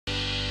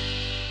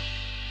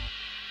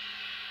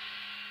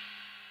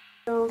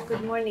So,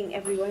 good morning,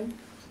 everyone.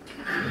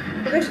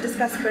 We're going to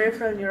discuss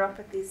peripheral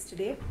neuropathies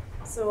today.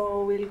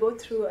 So, we'll go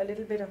through a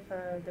little bit of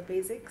the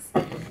basics,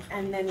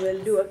 and then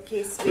we'll do a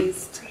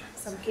case-based,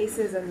 some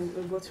cases, and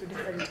we'll go through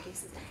different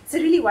cases. It's a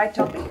really wide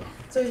topic,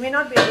 so we may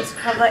not be able to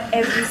cover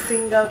every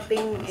single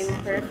thing in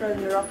peripheral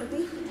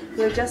neuropathy.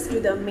 We'll just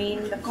do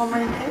the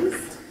common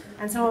things,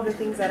 and some of the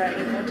things that are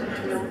important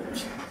to know.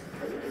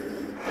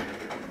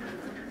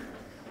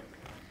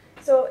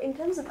 So in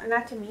terms of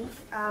anatomy,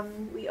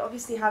 we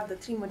obviously have the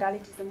three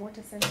modalities, the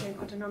motor, sensory, and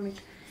autonomic.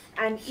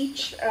 And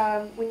each,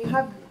 when you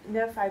have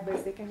nerve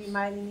fibers, they can be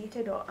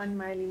myelinated or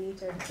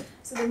unmyelinated.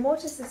 So the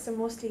motor system,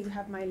 mostly you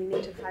have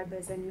myelinated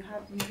fibers, and you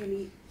have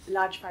usually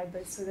large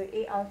fibers, so the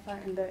A alpha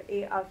and the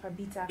A alpha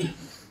beta.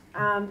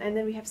 And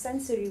then we have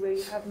sensory, where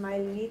you have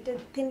myelinated,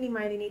 thinly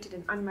myelinated,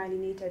 and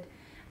unmyelinated.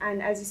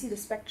 And as you see the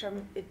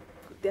spectrum,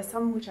 there's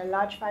some which are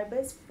large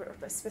fibers,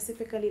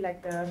 specifically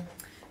like the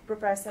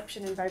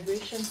proprioception and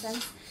vibration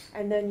sense,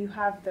 and then you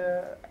have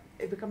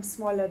it becomes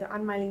smaller. The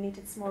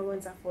unmyelinated small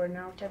ones are for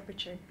now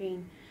temperature and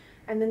pain,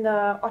 and then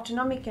the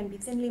autonomic can be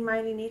thinly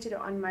myelinated or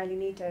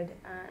unmyelinated,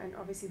 and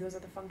obviously those are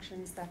the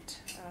functions that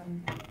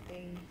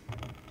they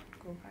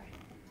go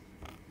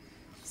by.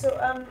 So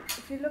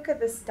if you look at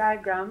this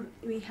diagram,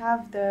 we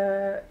have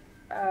the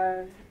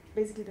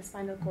basically the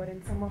spinal cord,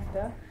 and some of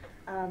the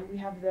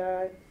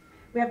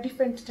we have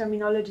different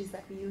terminologies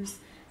that we use.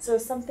 So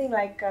something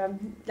like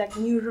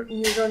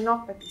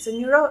neuronopathy. So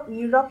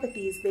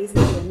neuropathy is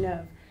basically a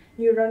nerve.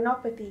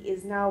 Neuronopathy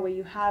is now where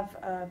you have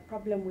a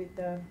problem with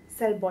the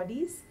cell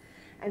bodies,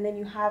 and then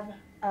you have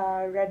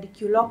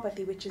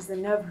radiculopathy, which is the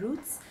nerve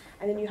roots,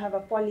 and then you have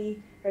a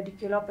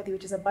polyradiculopathy,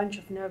 which is a bunch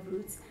of nerve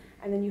roots,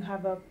 and then you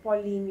have a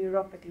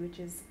polyneuropathy, which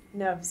is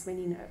nerves,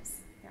 many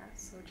nerves. Yeah.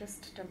 So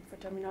just for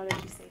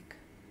terminology's sake.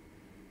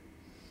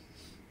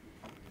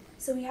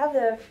 So we have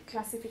the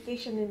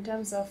classification in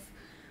terms of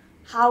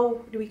how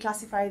do we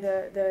classify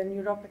the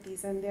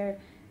neuropathies, and they're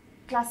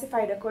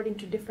classified according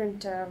to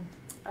different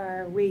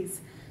ways.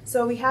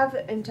 So we have,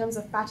 in terms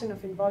of pattern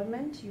of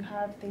involvement, you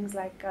have things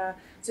like,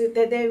 so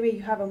there where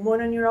you have a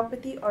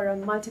mononeuropathy or a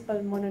multiple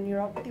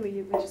mononeuropathy,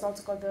 which is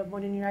also called the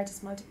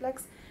mononeuritis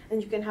multiplex, and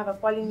you can have a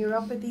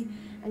polyneuropathy,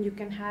 and you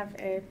can have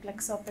a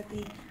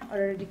plexopathy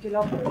or a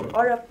radiculopathy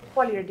or a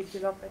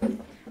polyradiculopathy.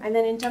 And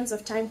then in terms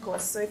of time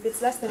course, so if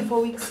it's less than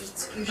 4 weeks,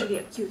 it's usually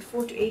acute.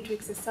 4 to 8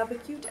 weeks is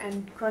subacute,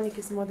 and chronic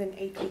is more than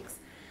 8 weeks.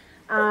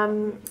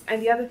 And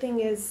the other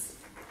thing is,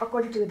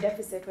 according to the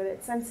deficit, whether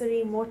it's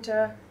sensory,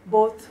 motor,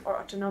 both, or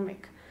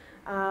autonomic.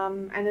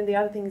 And then the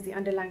other thing is the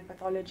underlying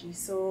pathology.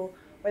 So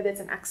whether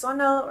it's an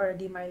axonal or a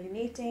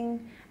demyelinating,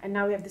 and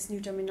now we have this new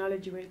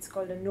terminology where it's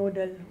called a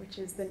nodal, which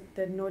is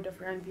the node of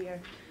Ranvier.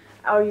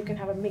 Or you can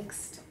have a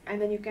mixed,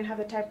 and then you can have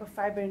a type of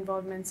fiber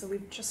involvement. So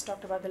we've just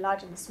talked about the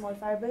large and the small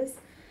fibers.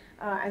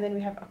 And then we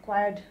have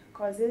acquired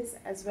causes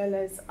as well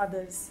as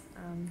others.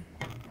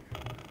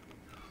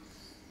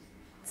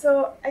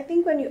 So I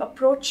think when you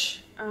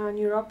approach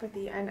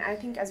neuropathy, and I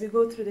think as we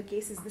go through the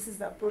cases, this is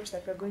the approach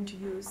that we're going to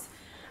use.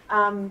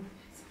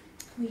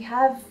 We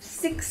have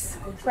 6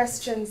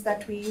 questions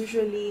that we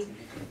usually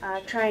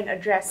try and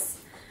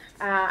address.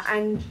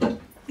 And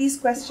these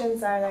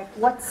questions are like,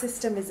 what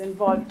system is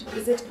involved?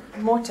 Is it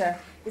motor?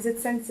 Is it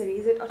sensory?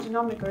 Is it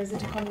autonomic? Or is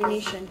it a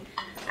combination?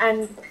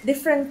 And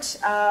different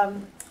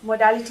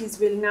modalities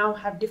will now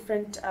have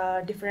different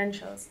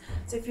differentials.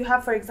 So if you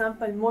have, for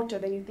example, motor,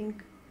 then you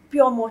think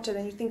pure motor,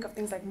 then you think of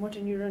things like motor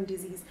neuron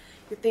disease.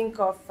 You think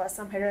of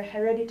some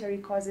hereditary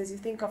causes. You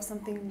think of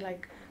something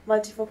like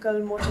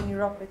multifocal motor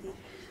neuropathy.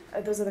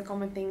 Those are the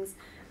common things.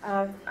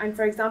 And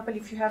for example,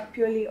 if you have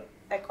purely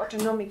like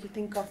autonomic, you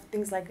think of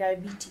things like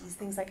diabetes,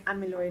 things like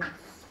amyloid.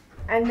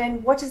 And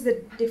then what is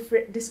the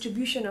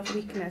distribution of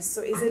weakness?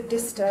 So is it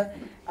distal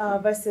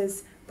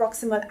versus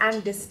proximal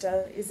and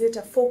distal? Is it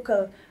a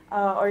focal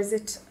or is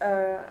it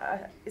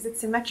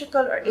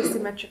symmetrical or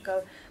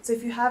asymmetrical? So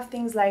if you have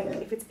things like,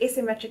 if it's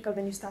asymmetrical,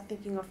 then you start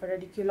thinking of a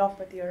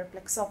radiculopathy or a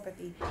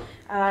plexopathy.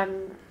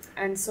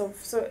 And so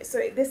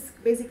this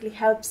basically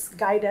helps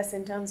guide us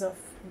in terms of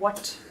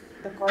what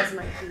the cause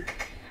might be.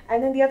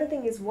 And then the other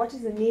thing is, what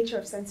is the nature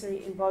of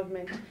sensory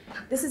involvement?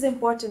 This is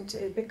important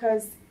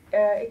because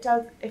it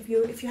tells, if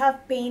you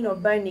have pain or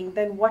burning,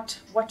 then what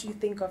do you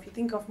think of? You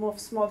think of more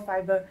small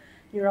fiber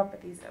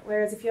neuropathies.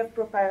 Whereas if you have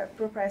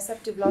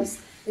proprioceptive loss,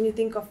 then you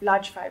think of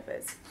large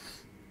fibers.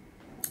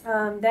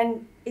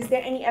 Then is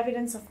there any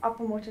evidence of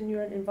upper motor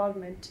neuron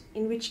involvement?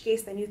 In which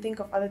case, then you think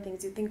of other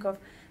things. You think of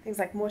things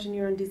like motor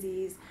neuron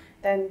disease,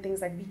 then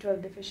things like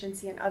B12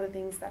 deficiency and other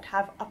things that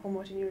have upper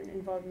motor neuron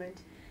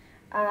involvement.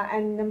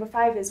 And number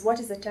 5 is, what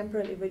is the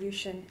temporal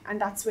evolution? And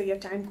that's where your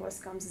time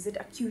course comes. Is it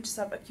acute,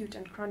 subacute,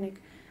 and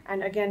chronic?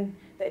 And again,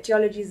 the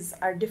etiologies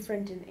are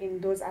different in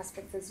those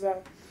aspects as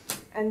well.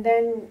 And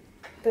then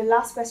the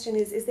last question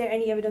is there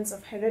any evidence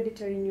of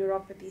hereditary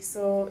neuropathy?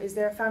 So is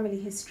there a family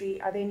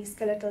history? Are there any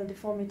skeletal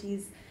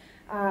deformities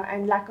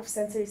and lack of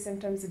sensory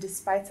symptoms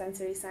despite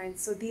sensory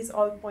signs? So these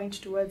all point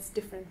towards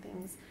different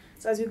things.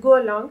 So as we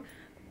go along,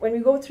 when we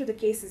go through the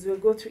cases, we'll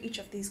go through each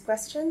of these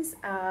questions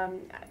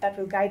that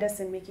will guide us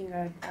in making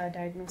a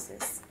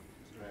diagnosis.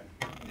 Right.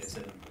 There's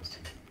 7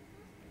 questions.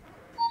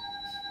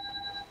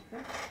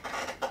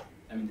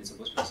 I mean, there's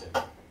supposed to be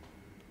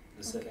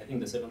 7. I think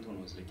the 7th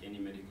one was like any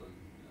medical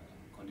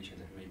condition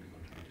that may be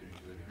contributory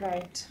to the neuropathy.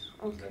 Right.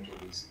 Okay.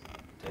 That always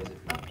ties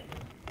everything together.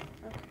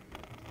 Okay.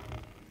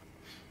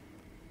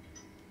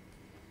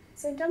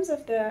 So in terms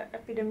of the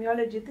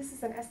epidemiology, this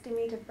is an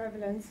estimated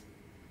prevalence.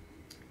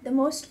 The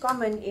most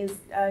common is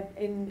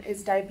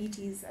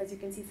diabetes, as you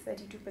can see,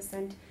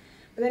 32%.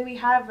 But then we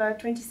have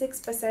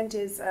 26%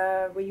 is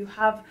where you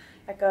have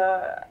like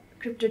a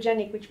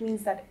cryptogenic, which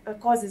means that a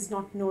cause is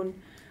not known,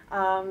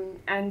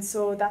 and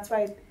so that's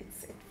why it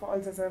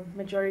falls as a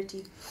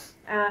majority.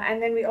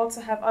 And then we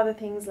also have other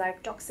things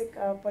like toxic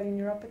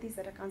polyneuropathies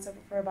that accounts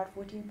for about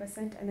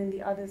 14%, and then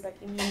the others like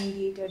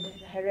immune-mediated,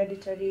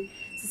 hereditary,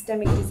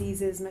 systemic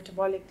diseases,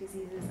 metabolic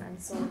diseases,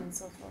 and so on and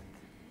so forth.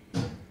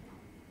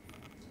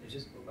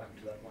 Just go back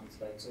to that one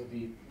slide. So I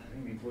think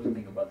the important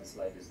thing about the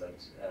slide is that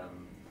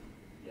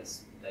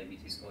yes,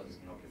 diabetes causes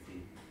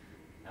neuropathy,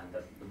 and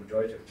that the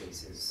majority of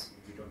cases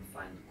we don't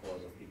find the cause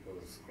of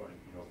people's chronic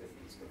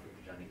neuropathies, the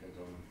cryptogenic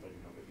abdominal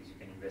polyneuropathies. You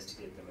can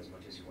investigate them as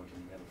much as you want,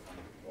 and you never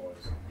find the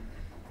cause.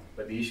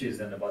 But the issue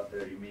is then about the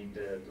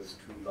remainder, those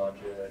 2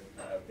 larger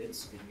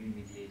bits, the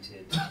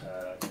immune-mediated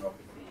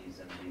neuropathies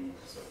and the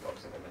sort of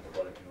toxic or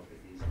metabolic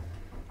neuropathies.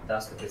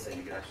 That's the bits that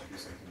you can actually do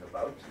something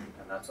about,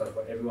 and that's sort of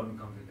for everyone who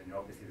comes with a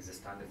neuropathy. There's a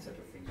standard set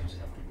of things you just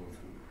have to go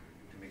through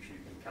to make sure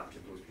you can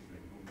capture those people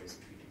in whom there's a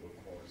treatable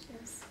cause.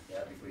 Yes.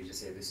 Yeah, before you just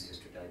say this is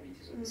just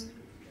diabetes or this is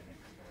cryptogenic.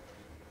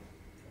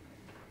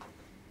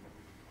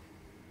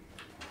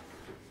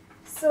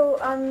 So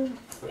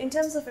in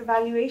terms of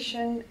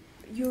evaluation,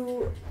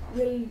 you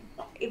will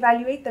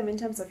evaluate them in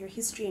terms of your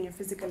history and your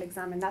physical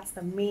exam, and that's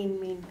the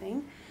main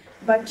thing.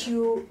 But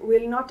you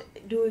will not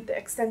do the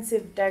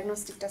extensive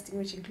diagnostic testing,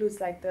 which includes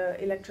like the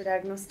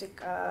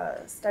electrodiagnostic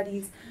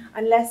studies,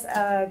 unless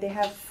they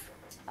have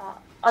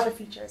other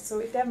features. So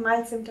if they have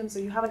mild symptoms,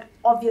 or you have an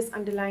obvious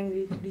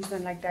underlying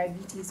reason like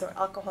diabetes or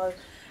alcohol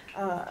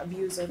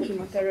abuse or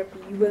chemotherapy,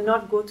 you will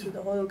not go through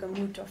the whole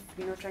gamut of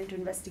trying to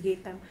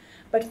investigate them.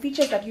 But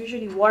features that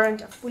usually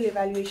warrant a full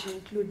evaluation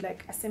include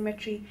like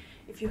asymmetry,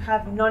 if you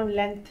have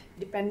non-length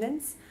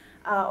dependence,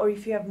 or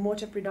if you have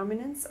motor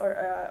predominance,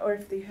 or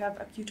if you have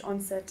acute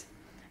onset,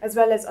 as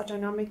well as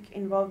autonomic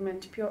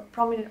involvement,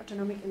 prominent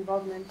autonomic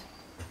involvement.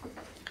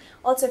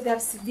 Also, if they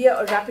have severe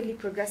or rapidly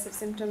progressive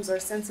symptoms or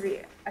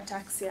sensory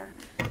ataxia,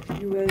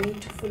 you will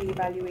need to fully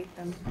evaluate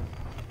them.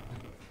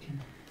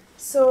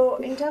 So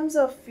in terms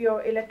of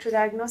your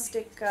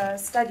electrodiagnostic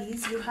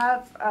studies, you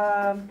have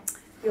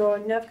your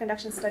nerve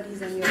conduction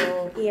studies and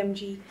your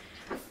EMG,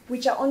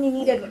 which are only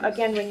needed,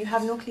 again, when you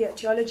have no clear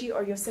etiology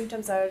or your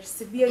symptoms are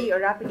severely or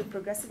rapidly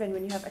progressive and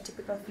when you have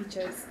atypical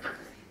features.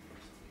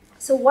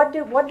 So what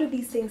do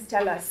these things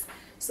tell us?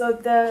 So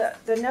the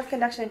nerve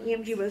conduction and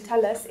EMG will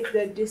tell us if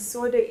the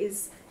disorder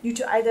is due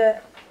to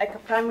either like a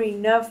primary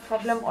nerve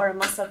problem or a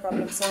muscle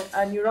problem. So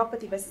a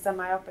neuropathy versus a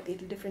myopathy,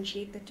 it will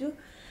differentiate the two.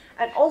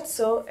 And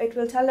also, it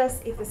will tell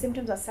us if the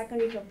symptoms are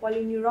secondary to a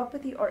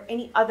polyneuropathy or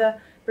any other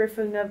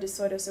peripheral nerve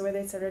disorder, so whether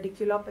it's a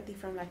radiculopathy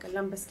from like a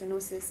lumbar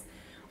stenosis.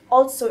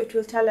 Also, it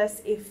will tell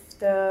us if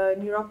the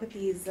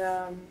neuropathy is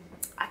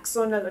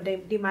axonal or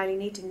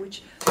demyelinating,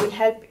 which will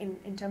help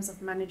in terms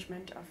of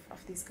management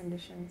of these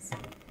conditions.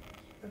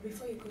 But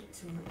before you go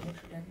to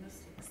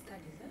electrodiagnostic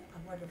studies,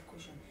 a word of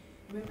caution.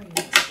 Remember, you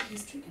have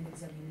history and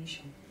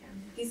examination.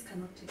 These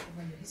cannot take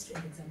over your history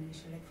and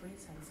examination. Like, for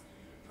instance,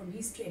 from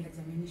history and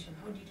examination,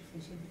 how do you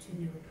differentiate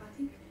between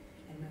neuropathic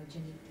and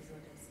myogenic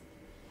disorders?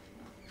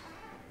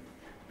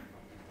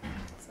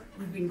 So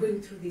we've been going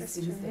through these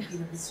things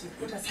this week.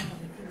 What are some of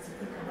the things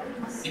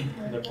you think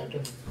about?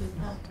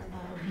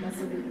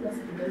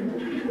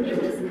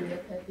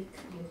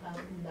 You have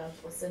love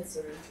for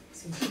sensory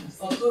symptoms.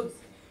 Although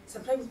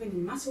sometimes when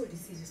in muscle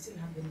disease you still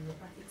have the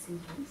neuropathic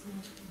symptoms,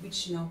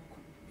 which now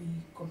could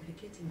be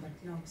complicating, but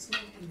now small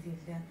things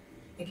is there.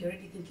 Like you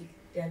already think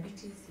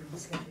diabetes, you're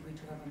most likely going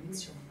to have a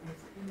mixture of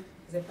both.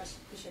 Does the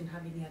patient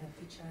have any other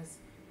features?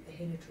 The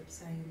heliotrope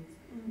signs,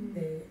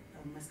 the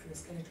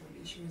musculoskeletal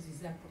issues, is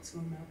there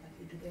proximal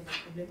myopathy? Do they have a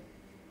problem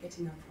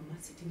getting up from a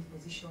sitting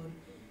position?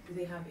 Do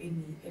they have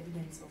any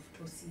evidence of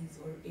ptosis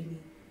or any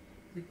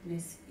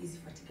weakness, easy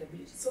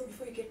fatigability? So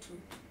before you get to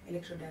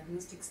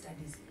electrodiagnostic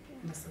studies,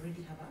 you must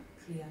already have a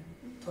clear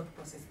thought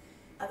process.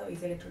 Otherwise,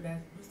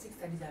 electrodiagnostic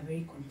studies are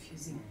very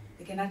confusing.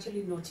 They can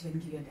actually not even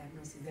give you a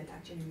diagnosis. They'll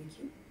actually make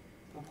you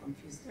more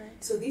confused.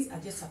 Right. So these are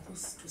just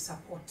supposed to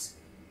support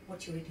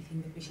what you already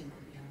think the patient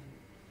could be having.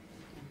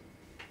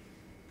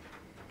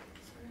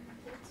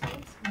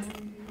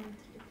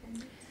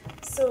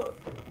 So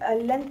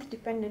length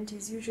dependent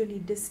is usually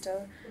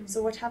distal.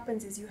 So what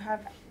happens is you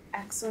have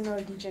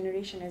axonal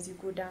degeneration as you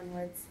go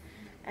downwards,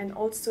 and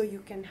also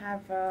you can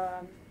have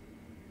there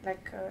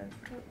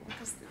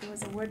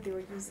was a word they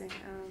were using.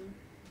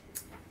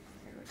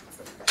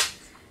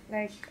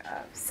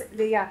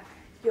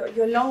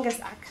 your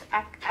longest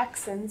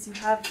axons, you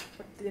have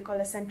what they call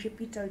a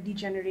centripetal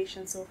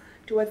degeneration. So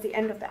towards the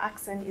end of the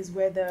axon is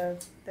where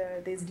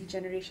there's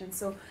degeneration.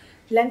 So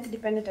length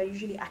dependent are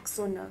usually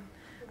axonal,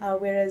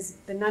 whereas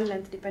the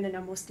non-length dependent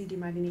are mostly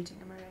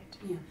demyelinating. Am I right?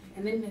 Yeah,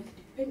 and then length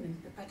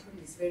dependent, the pattern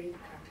is very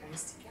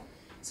characteristic. Yeah?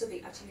 So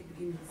they actually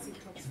begin with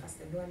symptoms first,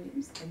 the lower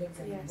limbs, the legs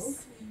are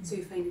involved. So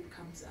you find it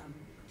comes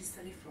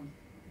distally from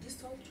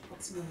distal to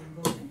proximal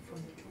involvement,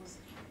 from the toes,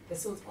 the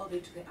soles all the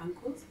way to the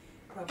ankles,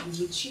 probably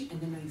mid-shin, and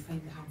then now you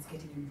find the hands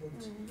getting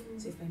involved.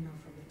 So you find now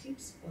from the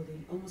tips, all the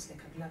almost like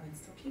a glove and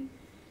stocking,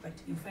 but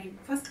you find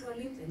first lower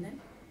limbs and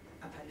then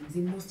upper limbs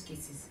in most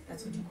cases.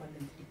 That's what you call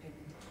length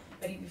dependent.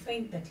 But if you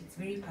find that it's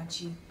very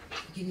patchy,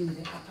 beginning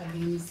with the upper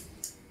limbs,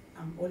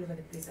 all over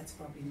the place, that's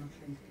probably not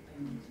length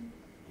dependent.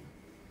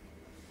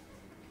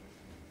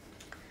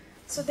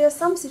 So there are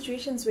some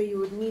situations where you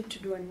would need to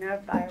do a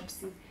nerve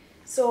biopsy.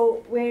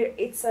 So where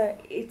it's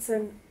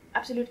an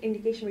absolute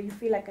indication where you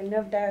feel like a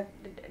nerve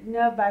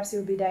biopsy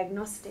will be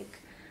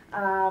diagnostic,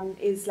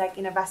 is like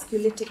in a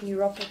vasculitic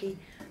neuropathy,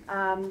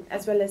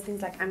 as well as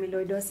things like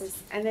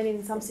amyloidosis. And then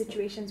in some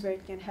situations where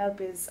it can help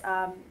is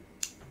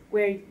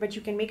but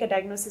you can make a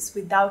diagnosis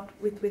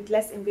with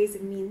less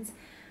invasive means,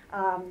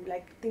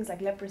 like things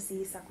like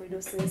leprosy,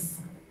 sarcoidosis,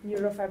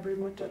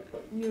 neurofibromatous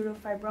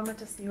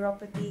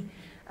neuropathy,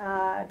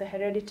 the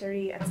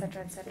hereditary,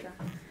 etc., etc.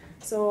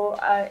 So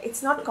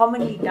it's not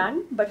commonly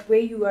done, but where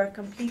you are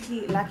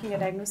completely lacking a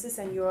diagnosis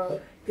and you're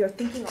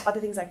thinking of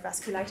other things like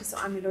vasculitis or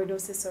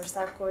amyloidosis or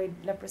sarcoid,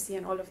 leprosy,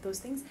 and all of those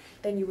things,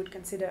 then you would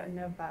consider a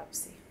nerve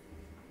biopsy.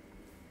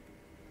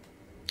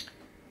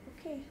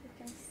 Okay, we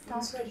can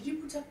start. Sorry, did you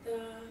put up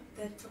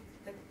the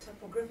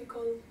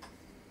topographical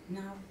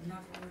nerve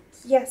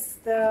roots? Yes,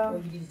 Or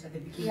you did it at the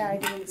beginning? Yeah, I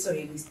did.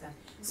 Sorry, I missed that.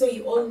 So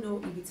you all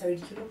know if it's a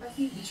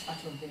radiculopathy, which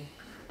part of the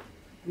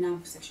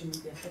nerve section will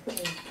be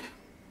affected?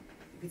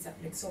 If it's a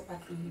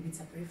plexopathy, if it's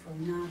a peripheral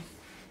nerve.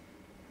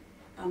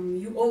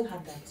 You all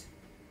have that.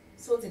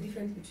 So what's the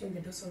difference between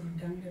the dorsal root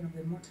ganglion of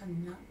the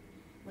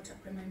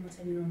primary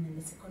motor neuron and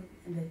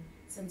the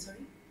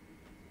sensory?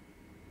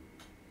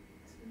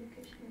 So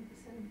location of the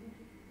cell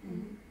body.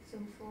 So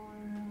for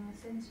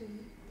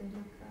sensory,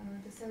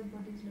 the cell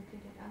body is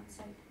located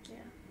outside.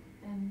 Yeah.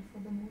 And for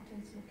the motor,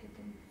 it's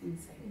located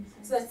inside.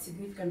 inside. So that's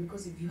significant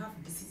because if you have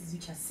diseases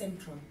which are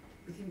central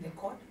within the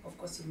cord, of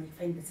course you might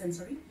find the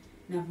sensory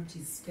nerve root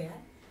is spared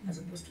as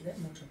opposed to the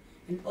motor.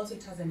 And also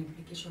it has an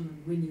implication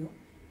on when you're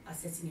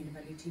assessing and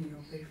evaluating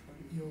your peripheral,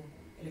 your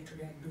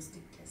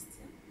electrodiagnostic tests.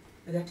 Yeah?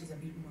 But that is a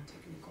bit more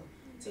technical.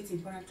 So it's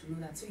important to know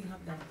that. So you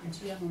have the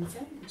anterior horn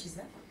cell, which is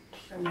the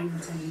primary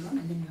motor neuron,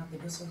 and then you have the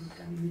dorsal root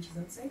ganglion, which is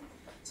outside.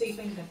 So you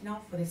find that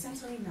now for the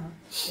sensory nerve,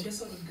 the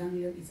dorsal root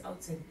ganglion is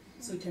outside,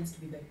 so it tends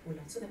to be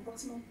bipolar. So the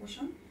proximal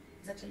portion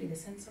is actually the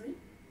sensory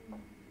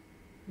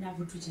nerve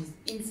root, which is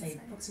inside,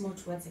 proximal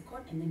towards the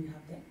cord, and then you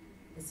have the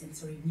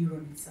sensory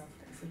neuron itself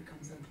before it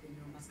comes down to the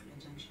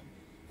neuromuscular junction.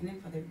 And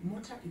then for the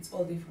motor, it's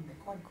all the way from the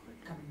cord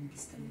coming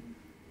distally.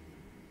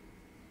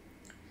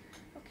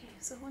 Okay,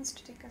 so who wants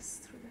to take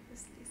us through the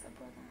first case,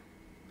 brother?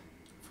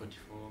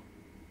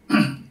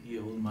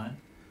 44-year-old man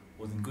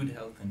was in good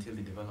health until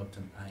he developed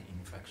an eye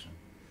infection.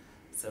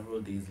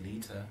 Several days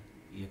later,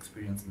 he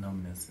experienced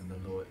numbness in the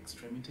lower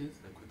extremities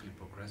that quickly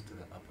progressed to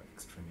the upper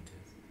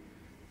extremities.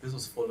 This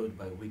was followed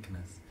by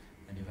weakness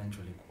and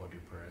eventually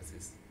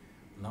quadriparesis.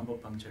 Lumbar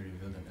puncture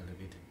revealed an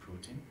elevated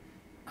protein.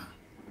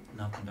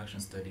 Nerve conduction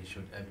study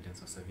showed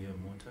evidence of severe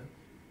motor,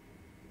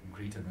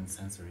 greater than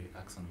sensory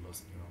axon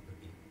loss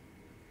neuropathy.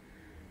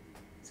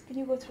 So can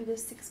you go through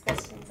those 6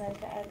 questions?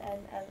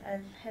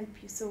 I'll help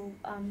you. So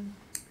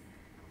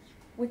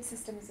which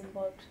system is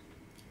involved?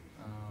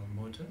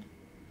 Motor,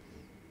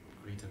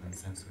 greater than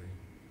sensory.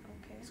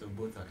 Okay. So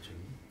both actually.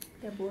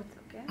 They're both,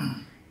 okay.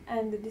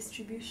 And the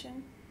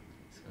distribution?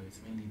 So it's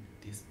mainly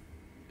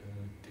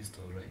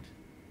distal, right?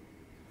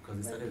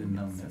 Because it started with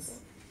numbness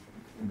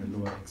in the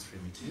lower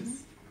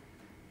extremities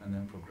and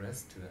then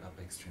progressed to the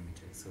upper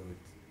extremities. So it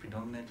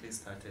predominantly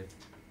started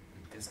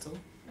with distal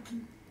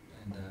and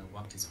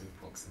worked its way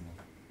proximal.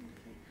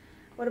 Okay.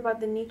 What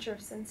about the nature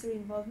of sensory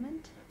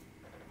involvement?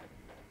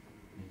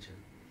 Nature.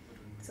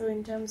 So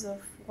in terms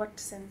of what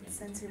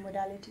sensory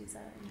modalities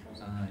are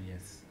involved?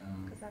 Yes.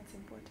 Because that's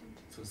important.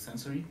 So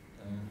sensory,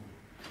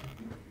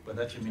 but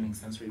that you're meaning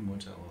sensory,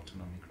 motor, or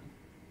autonomic,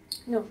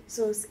 right? No,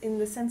 so in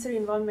the sensory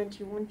involvement,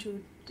 you want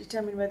to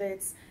determine whether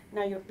it's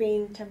now your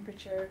pain,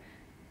 temperature,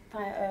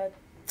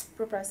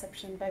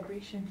 proprioception,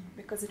 vibration,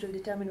 because it will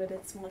determine whether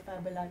it's small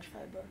fiber, large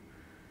fiber.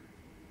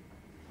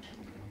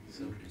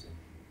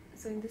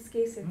 So in this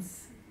case,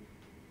 it's...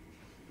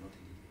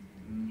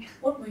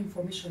 What more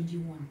information do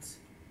you want?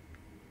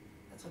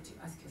 That's what you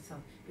ask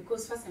yourself.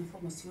 Because first and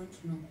foremost, you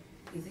want to know,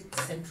 is it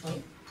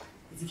central,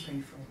 is it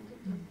peripheral?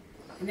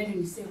 And then when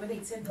you say whether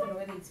it's central or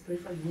whether it's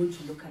peripheral, you want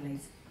to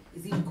localize.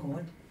 Is it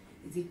cord?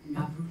 Is it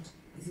nerve root?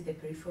 Is it the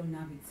peripheral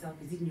nerve itself?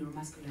 Is it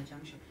neuromuscular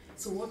junction?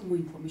 So what more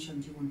information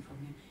do you want from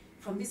here?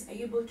 From this, are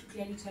you able to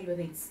clearly tell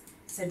whether it's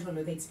central or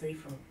whether it's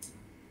peripheral?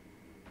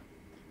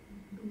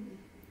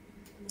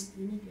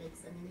 you need your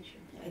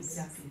examination.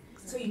 Exactly.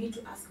 So you need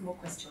to ask more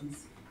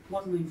questions.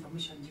 What more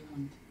information do you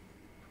want?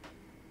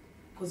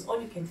 Because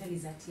all you can tell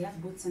is that he has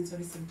both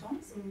sensory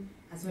symptoms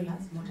as well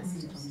as motor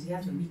symptoms. He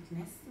has a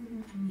weakness,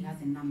 he has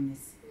a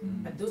numbness.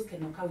 But those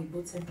can occur with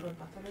both central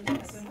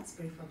pathology as well as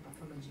peripheral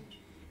pathology.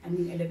 I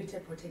mean,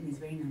 elevated protein is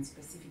very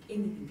non-specific.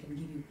 Anything can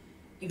give you,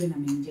 even a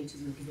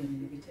meningitis will give you an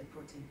elevated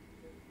protein.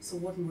 So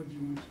what more do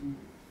you want to know?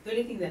 The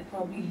only thing that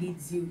probably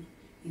leads you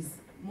is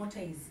motor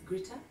is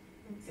greater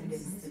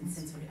than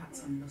sensory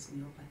axon loss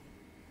neuropathy.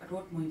 But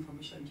what more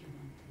information do you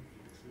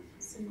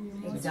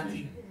want?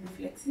 Exactly.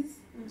 Reflexes?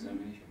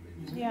 Examination.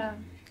 Yeah,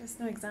 there's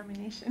no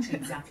examination.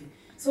 Exactly.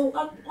 So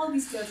all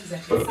this tells you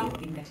that it's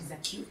something that is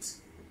acute.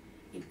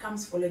 It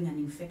comes following an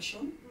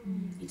infection.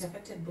 It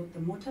affected both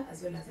the motor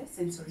as well as the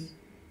sensory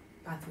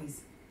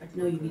pathways. But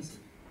now you need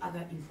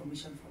other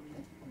information from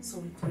it.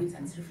 So for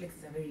instance,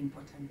 reflexes are very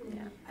important.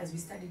 Yeah. As we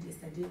studied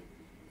yesterday,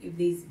 if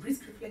there is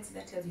brisk reflex,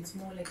 that tells you it's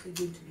more likely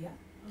going to be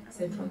a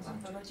central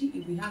pathology.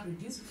 If we have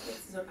reduced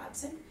reflexes or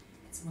absent,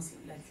 it's most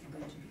likely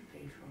going to be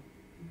peripheral.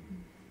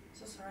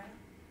 So Soraiya?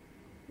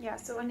 Yeah,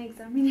 so on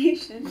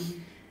examination,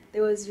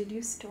 there was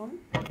reduced tone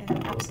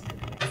and absent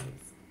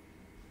reflexes.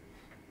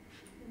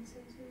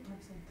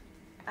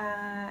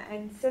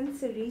 And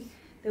sensory,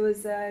 there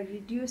was a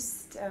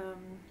reduced, now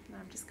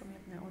I'm just coming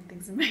up with my own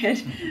things in my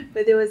head,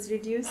 but there was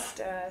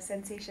reduced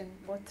sensation,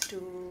 both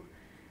to,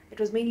 it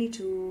was mainly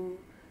to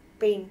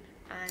pain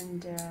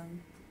and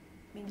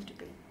mainly to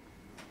pain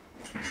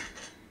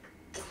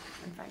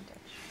and fine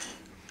touch.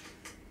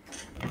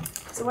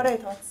 So what are your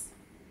thoughts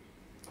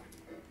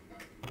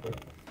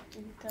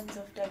in terms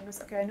of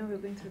diagnosis? Okay, I know we're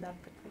going through that,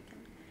 but we can.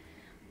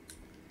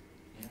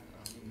 Yeah,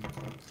 I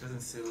mean, it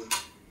doesn't still.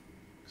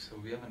 So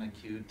we have an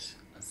acute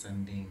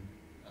ascending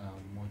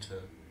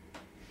motor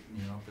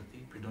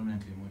neuropathy,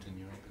 predominantly motor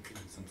neuropathy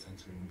with some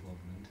sensory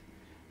involvement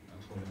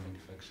following an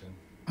infection.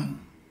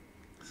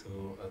 So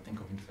think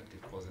of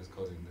infective causes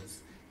causing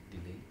this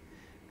delay.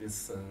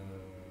 This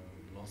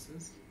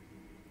losses,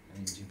 I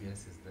mean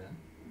GBS is there,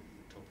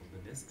 top of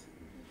the list.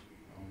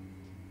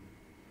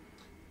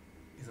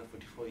 He's a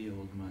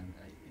 44-year-old man.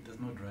 He does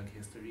no drug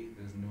history.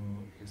 There's no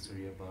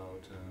history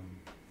about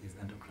his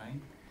endocrine.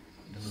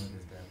 We don't know if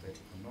he's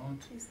diabetic or not.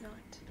 He's not.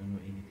 We don't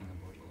know anything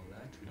about all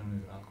that. We don't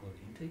know his alcohol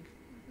intake.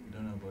 We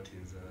don't know about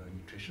his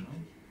nutritional,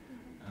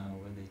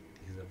 whether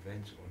he's a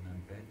veg or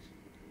non-veg.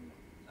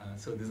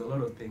 So there's a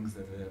lot of things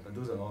that are there, but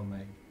those are all my,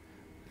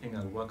 I think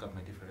I'll work up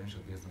my differential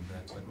based on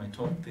that. But my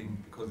top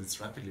thing, because it's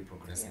rapidly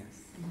progressing,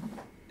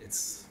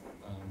 it's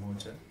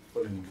motor,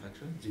 following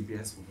infection.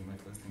 GBS will be my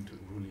first thing to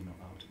rule in or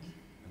out.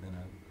 And then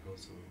I'll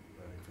also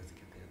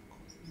investigate the other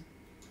causes.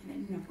 And then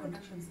in our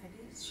conduction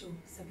studies show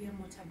severe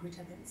motor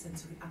greater than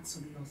sensory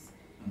axon loss.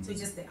 So it's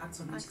just the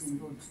axon which is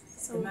involved.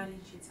 So, the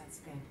marriage sheets are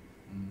spared.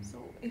 so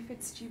if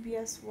it's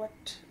GBS,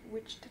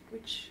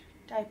 which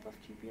type of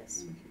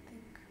GBS would you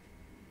think?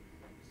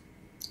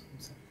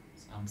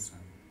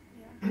 AMSAN.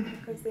 Yeah,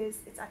 because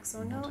it's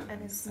axonal Motor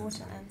and it's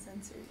motor sensory. and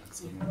sensory.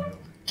 Axonal.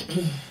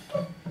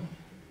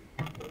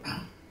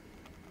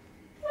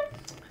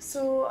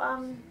 So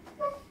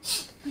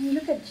when you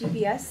look at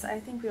GBS, I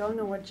think we all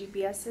know what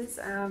GBS is.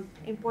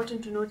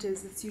 Important to note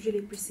is it's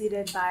usually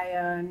preceded by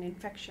an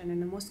infection,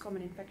 and the most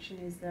common infection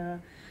is the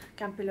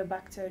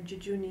Campylobacter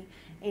jejuni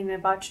in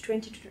about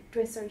 25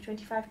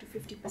 to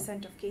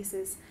 50% of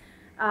cases.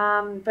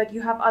 But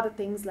you have other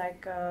things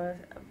like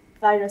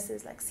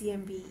viruses like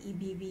CMV,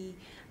 EBV,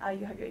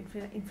 you have your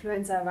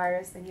influenza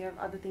virus, then you have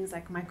other things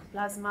like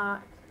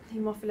Mycoplasma,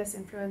 Haemophilus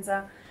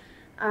influenza.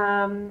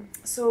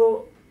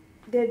 So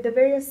the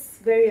various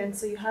variants,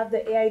 so you have the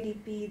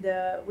AIDP,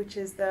 which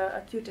is the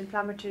acute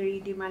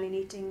inflammatory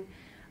demyelinating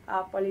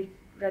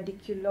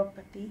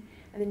polyradiculopathy,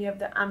 and then you have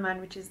the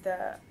AMAN, which is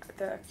the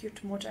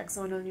acute motor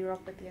axonal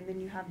neuropathy, and then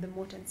you have the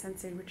motor and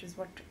sensory, which is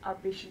what our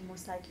patient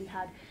most likely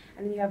had,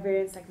 and then you have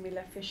variants like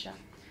Miller-Fisher.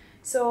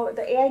 So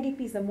the AIDP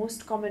is the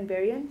most common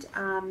variant,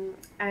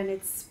 and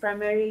it's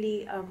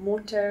primarily a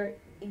motor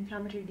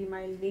inflammatory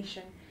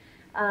demyelination,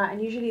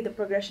 and usually the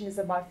progression is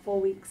about 4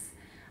 weeks.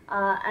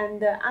 And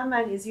the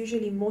AMAN is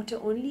usually motor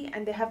only,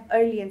 and they have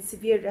early and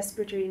severe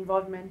respiratory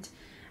involvement,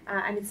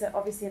 and it's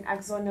obviously an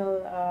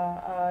axonal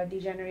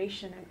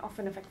degeneration and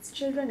often affects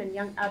children and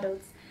young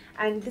adults.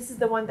 And this is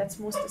the one that's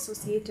most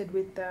associated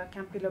with the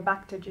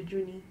Campylobacter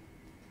jejuni.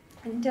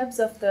 And in terms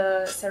of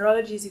the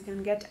serologies, you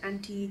can get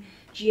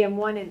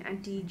anti-GM1 and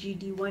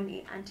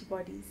anti-GD1A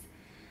antibodies.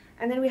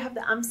 And then we have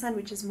the AMSAN,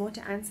 which is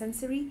motor and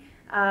sensory,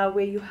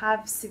 where you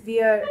have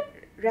severe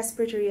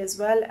respiratory as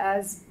well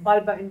as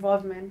bulbar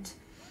involvement,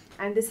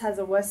 and this has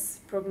a worse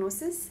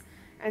prognosis.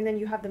 And then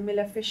you have the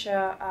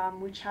Miller-Fisher,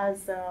 which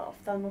has the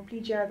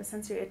ophthalmoplegia, the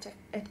sensory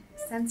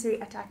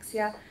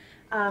ataxia,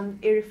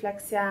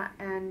 areflexia,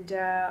 and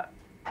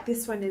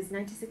this one is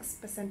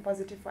 96%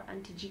 positive for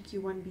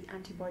anti-GQ1B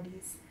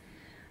antibodies.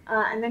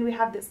 And then we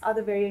have this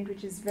other variant,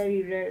 which is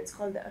very rare. It's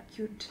called the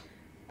acute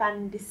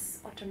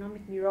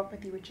pan-dysautonomic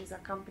neuropathy, which is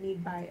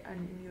accompanied by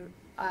an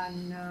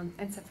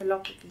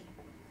encephalopathy.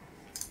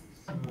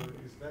 So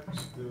is that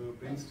the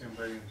brainstem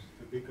variant,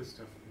 the biggest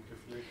of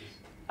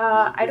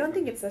I don't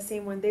think it's the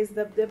same one. There's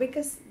the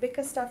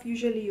biggest stuff.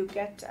 Usually you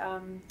get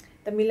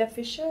the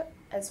Miller-Fisher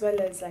as well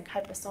as like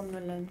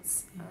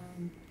hypersomnolence.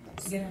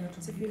 Get a lot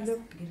of So if you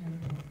look, get a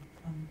lot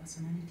of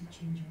personality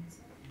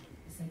changes,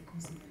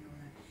 psychosis and all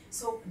that.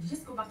 So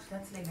just go back to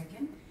that slide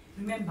again.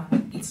 Remember,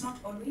 it's not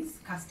always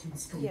cast in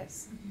stone.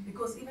 yes,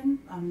 Because even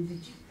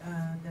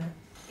the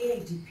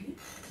AIDP,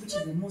 which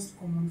is the most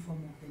common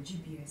form of the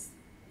GBS,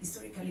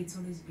 historically it's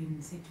always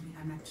been said to be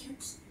an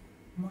acute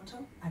motor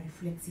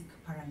areflexic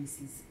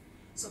paralysis.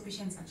 So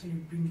patients actually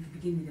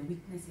begin with the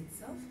weakness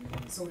itself.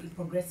 So it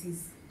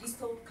progresses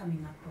distal,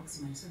 coming up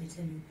proximal. So they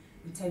tell you,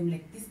 we tell you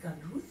like this girl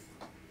Ruth,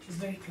 she's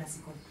very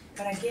classical.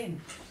 But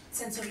again,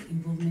 sensory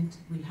involvement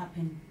will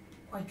happen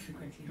quite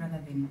frequently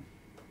rather than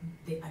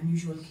the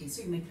unusual case.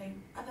 So you may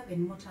find other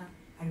than motor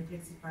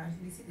areflexic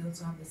paralysis, they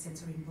also have the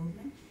sensory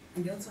involvement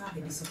and they also have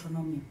the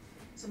dysautonomia.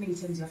 So many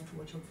times you have to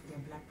watch out for their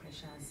blood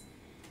pressures.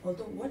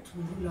 Although what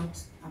we rule out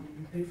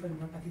peripheral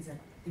neuropathy is that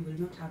they will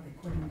not have the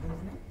core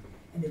involvement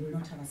and they will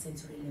not have a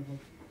sensory level.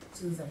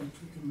 So those are the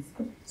two things.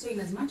 So in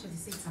as much as you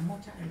say it's a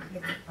motor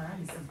areflexic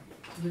paralysis,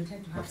 they will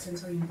tend to have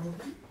sensory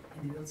involvement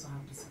and they will also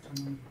have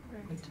dysautonomia.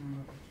 Right. Quite a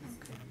number of cases.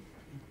 Okay.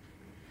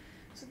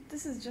 So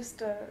this is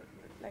just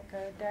like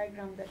a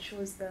diagram that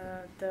shows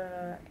the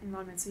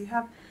involvement. So you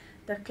have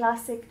the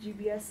classic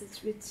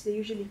GBS, which they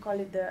usually call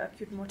it the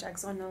acute motor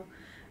axonal,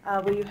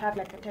 where you have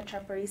like a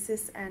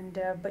tetraparesis, and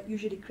but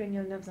usually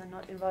cranial nerves are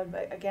not involved.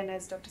 But again,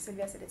 as Dr.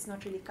 Sylvia said, it's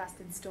not really cast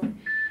in stone.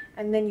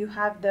 And then you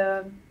have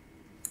the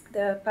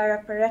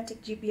paraparetic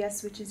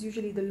GBS, which is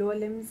usually the lower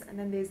limbs, and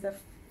then there's the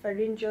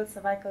pharyngeal,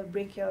 cervical,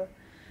 brachial,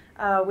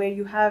 where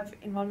you have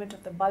involvement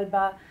of the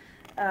vulva,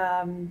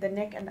 the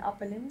neck, and the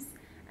upper limbs.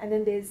 And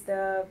then there's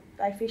the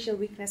bifacial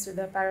weakness with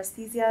the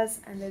paresthesias,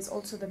 and there's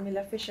also the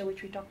Miller-Fisher,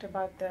 which we talked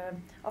about, the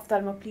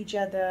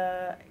ophthalmoplegia,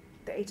 the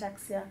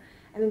ataxia,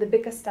 and then the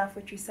biggest stuff,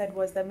 which we said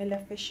was the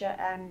Miller-Fisher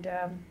and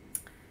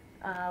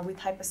with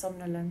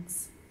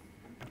hypersomnolence.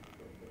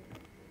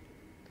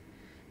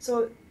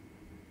 So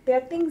there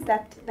are things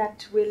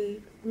that will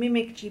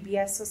mimic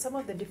GBS. So some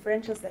of the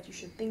differentials that you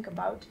should think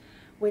about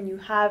when you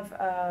have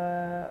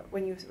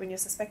when you're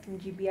suspecting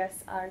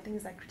GBS are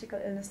things like critical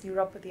illness,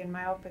 neuropathy, and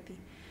myopathy.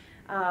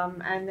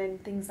 And then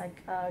things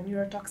like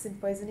neurotoxin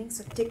poisoning,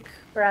 so tick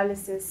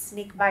paralysis,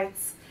 snake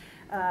bites,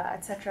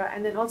 etc.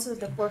 And then also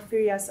the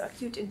porphyria, so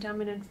acute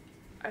intermittent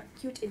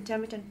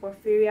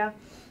porphyria,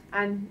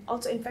 and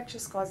also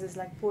infectious causes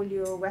like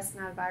polio, West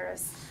Nile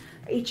virus,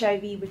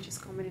 HIV, which is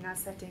common in our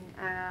setting,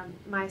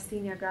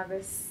 myasthenia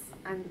gravis,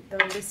 and the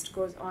list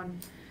goes on.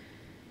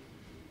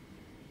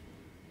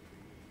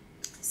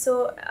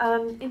 So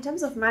in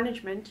terms of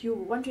management, you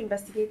want to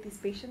investigate these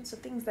patients. So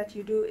things that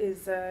you do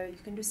is you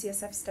can do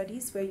CSF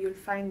studies where you'll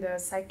find the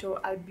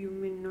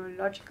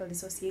cytoalbuminological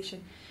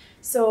dissociation.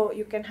 So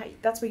you can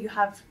that's where you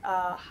have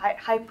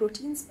high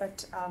proteins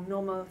but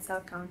normal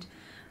cell count.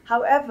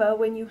 However,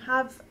 when you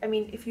have,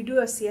 if you do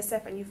a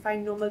CSF and you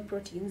find normal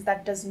proteins,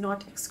 that does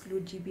not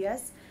exclude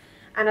GBS.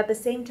 And at the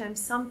same time,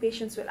 some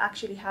patients will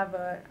actually have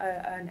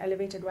an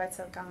elevated white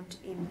cell count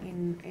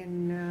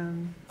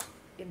in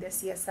their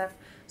CSF.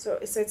 So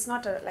it's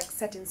not like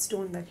set in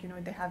stone that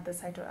they have the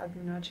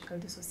cytoalbuminological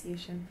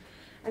dissociation.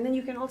 And then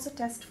you can also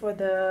test for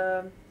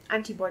the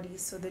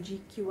antibodies, so the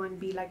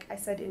GQ1B. Like I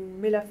said, in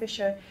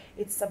Miller-Fisher,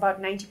 it's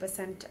about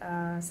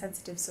 90%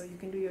 sensitive, so you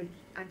can do your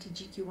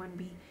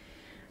anti-GQ1B.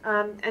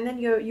 And then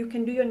you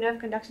can do your nerve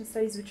conduction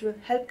studies, which will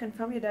help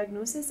confirm your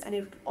diagnosis, and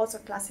it will also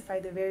classify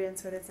the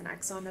variants, whether it's an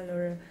axonal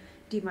or a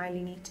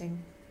demyelinating.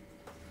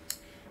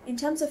 In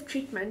terms of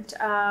treatment,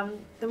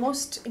 the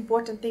most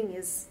important thing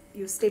is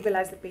you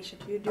stabilize the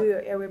patient. You do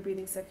your airway,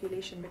 breathing,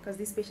 circulation, because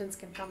these patients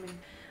can come in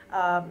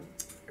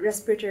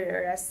respiratory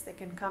arrest. They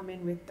can come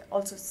in with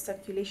also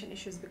circulation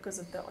issues because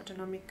of the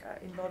autonomic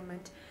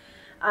involvement.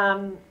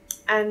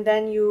 And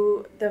then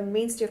the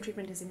mainstay of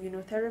treatment is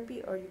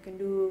immunotherapy, or you can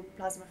do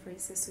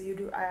plasmapheresis. So you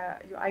do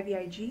your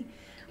IVIG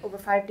over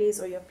 5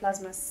 days, or your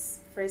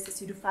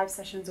plasmapheresis, you do 5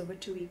 sessions over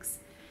 2 weeks.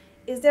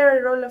 Is there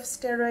a role of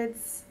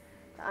steroids?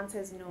 The answer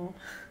is no.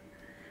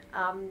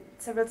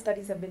 Several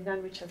studies have been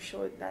done which have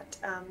showed that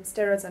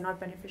steroids are not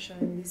beneficial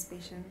in these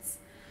patients.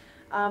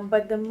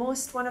 But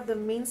one of the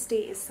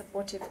mainstay is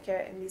supportive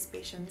care in these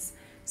patients.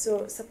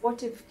 So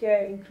supportive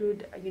care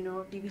include,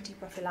 DVT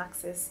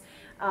prophylaxis.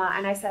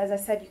 And as I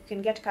said, you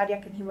can get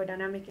cardiac and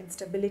hemodynamic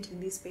instability in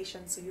these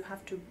patients. So you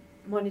have to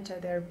monitor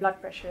their blood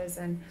pressures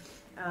and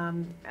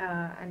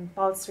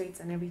pulse rates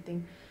and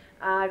everything.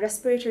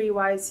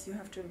 Respiratory-wise, you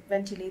have to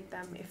ventilate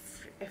them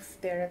if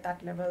they're at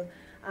that level.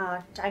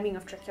 Timing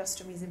of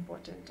tracheostomy is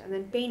important. And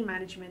then pain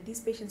management.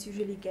 These patients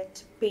usually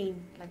get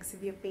pain, like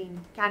severe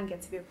pain, can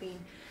get severe pain.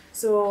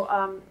 So,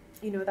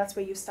 that's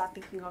where you start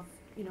thinking of,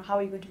 how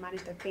are you going to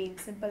manage their pain?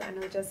 Simple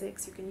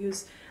analgesics. You can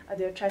use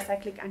their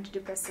tricyclic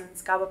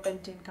antidepressants,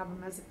 gabapentin,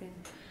 carbamazepine.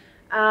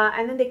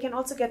 And then they can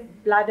also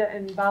get bladder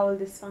and bowel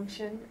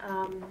dysfunction.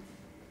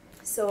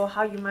 So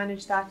how you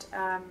manage that,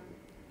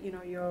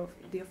 your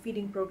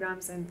feeding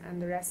programs and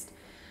the rest.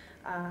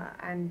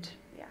 And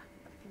yeah,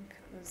 I think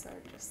those are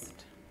just...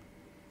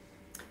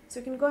 So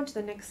we can go on to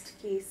the next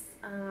case,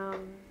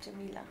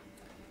 Jamila.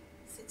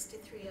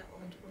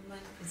 63-year-old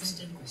woman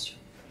presented. Question.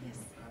 Yes.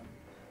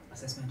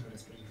 Assessment of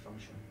respiratory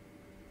function.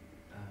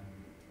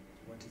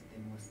 What is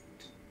the most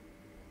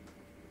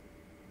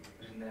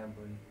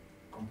reliable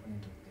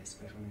component of the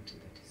spirometry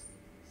that is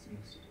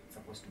used,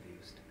 supposed to be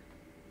used?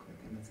 I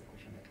think that's a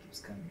question that keeps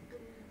coming.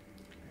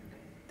 And,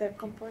 The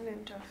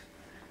component of.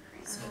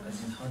 so, as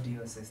in, how do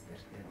you assess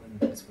that they are going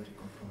with respiratory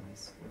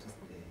compromise?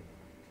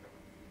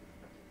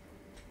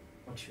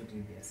 What should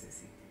you be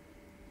assessing?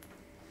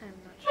 I'm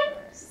not sure.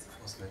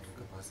 Forced vital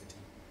capacity.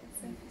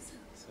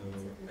 So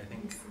I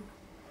think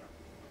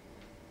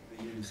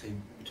they usually say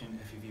between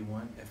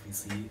FEV1,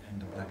 FVC, and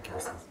the blood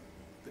gases.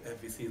 The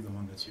FVC is the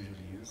one that's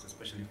usually used,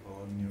 especially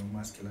for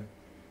neuromuscular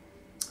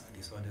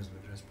disorders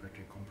with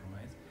respiratory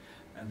compromise.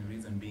 And the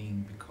reason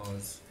being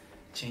because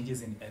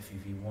changes in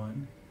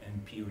FEV1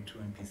 and PO2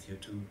 and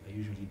PCO2 are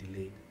usually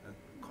delayed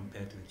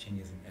compared to the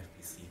changes in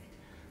FVC.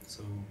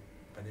 So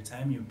by the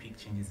time you peak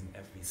changes in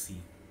FVC,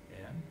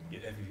 your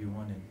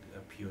FEV1 and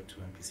PO2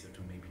 and PCO2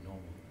 may be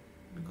normal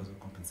because of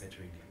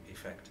compensatory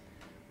effect.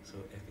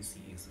 So FVC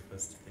is the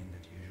first thing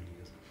that you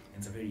usually use. And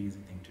it's a very easy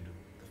thing to do,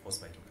 the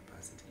forced vital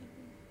capacity.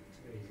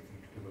 It's a very easy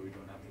thing to do, but we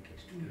don't have the kit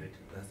to do it.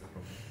 That's the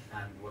problem.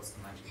 And what's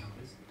the magic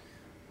numbers?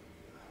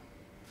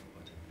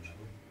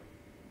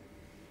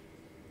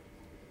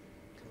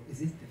 Is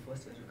it the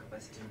first vital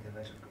capacity or the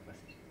vital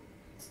capacity?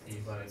 It's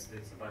the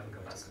vital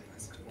capacity.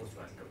 It's the post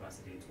vital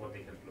capacity. It's what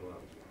they can blow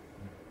out.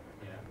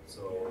 Yeah.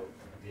 So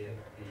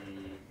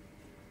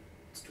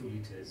it's 2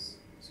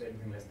 liters. So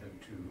anything less than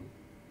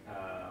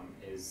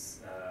 2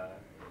 is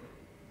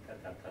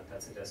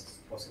that suggests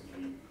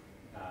possibly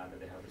that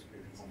they have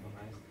respiratory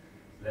compromise.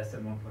 Less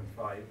than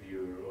 1.5,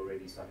 you're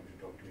already starting to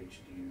talk to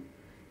HDU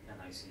and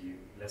ICU.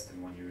 Less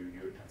than 1,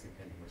 you're taxing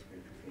pending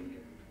respiratory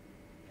failure.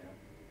 Yeah.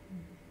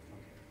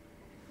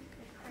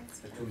 Thanks.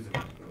 The 2 is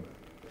about to go.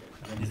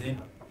 And is there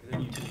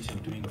any utility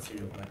of doing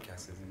serial blood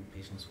gases in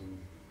patients who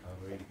have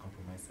already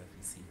compromised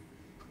FVC?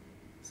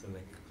 So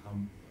like how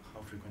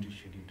frequently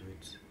should you do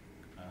it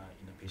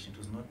in a patient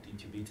who's not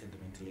intubated or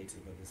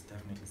ventilated, but there's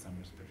definitely some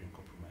respiratory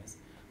compromise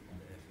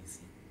on the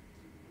FVC?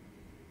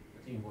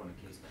 I think we're on a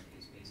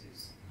case-by-case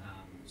basis.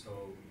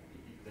 So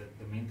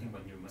the main thing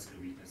about neuromuscular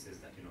weakness is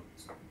that,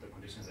 so the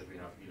conditions that we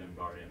have,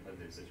 Guillain-Barré and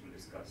others that we'll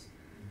discuss,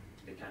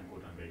 they can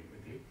go down very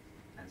quickly,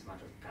 and it's a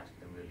matter of catching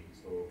them early.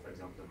 So, for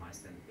example, my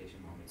stand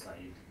patient, Mohammed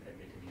Saeed,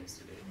 admitted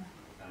yesterday,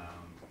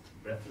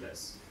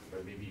 breathless,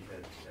 but maybe if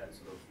had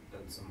sort of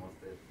done some of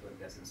the blood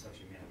gas and stuff,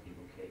 she may have been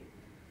okay.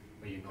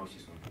 But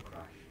she's going to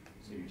crash,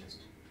 so you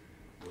just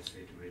go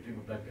straight away.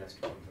 Doing a blood gas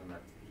to confirm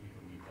that you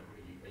don't need that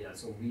really. But yeah,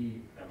 so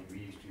we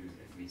used to use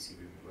FVC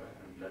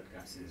and blood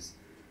gases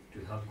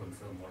to help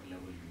confirm what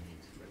level you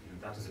need. But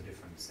that is a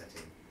different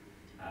setting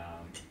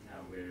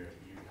where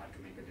you have to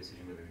make a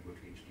decision whether we go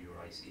to HD or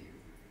ICU.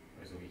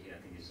 Whereas over here,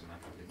 I think it's a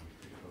matter of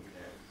critical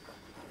care.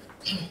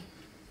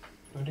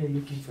 What are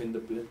you looking for in the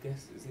blood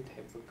gas? Is it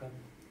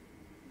hypercarbon?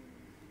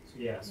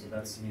 Yeah, so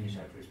that's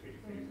initial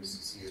respiratory failure,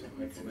 CO2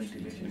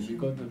 Hyperventilation.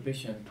 Because the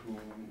patient who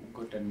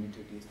got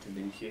admitted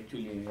yesterday, she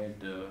actually had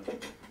a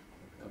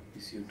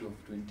PCO2 of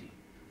 20.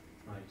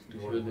 Right. To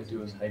show that he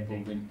was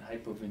hyperventilating.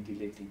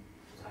 Hyperventilating.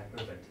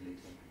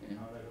 Yeah.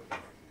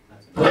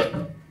 That's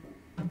interesting.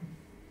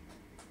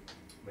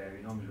 Where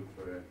we normally look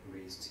for a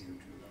raised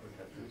CO2 for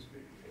that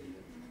respiratory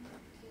failure.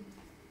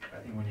 I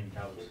think when in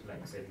doubt,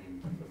 like I said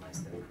in the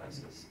myasthenic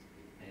crisis,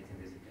 anything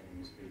there's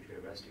any respiratory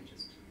arrest, you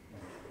just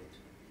wait.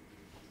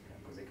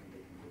 Because they can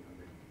go down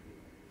very quickly.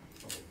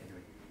 Okay,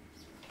 anyway.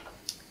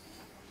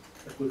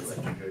 A good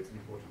question, Joe, it's an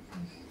important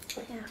one.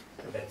 Yeah.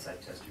 The bedside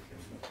test you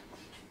can do.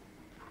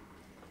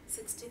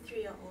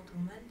 63-year-old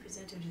woman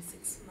presented with a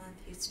 6-month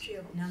history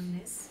of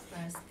numbness,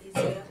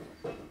 paresthesia,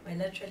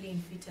 bilaterally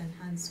in feet and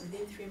hands.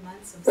 Within 3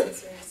 months of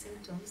sensory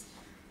symptoms,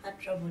 had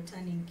trouble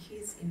turning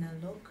keys in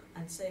a lock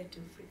and started to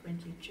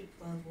frequently trip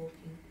while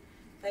walking.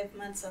 5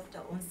 months after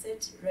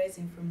onset,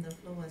 rising from the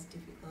floor was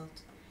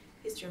difficult.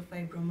 History of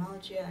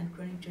fibromyalgia and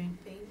chronic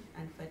joint pain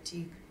and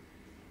fatigue.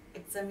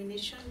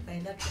 Examination,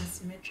 bilateral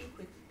symmetric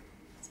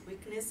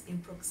weakness in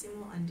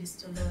proximal and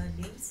distal lower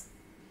limbs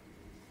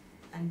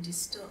and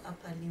distal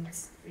upper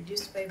limbs.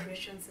 Reduced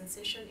vibration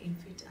sensation in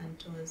feet and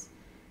toes.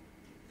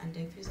 And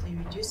diffusely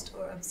reduced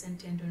or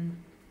absent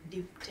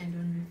deep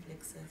tendon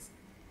reflexes.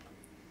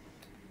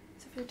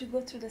 So if we were to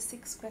go through the 7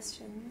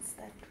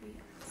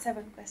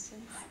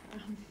 questions.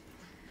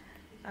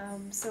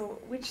 So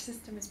which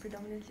system is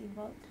predominantly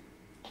involved?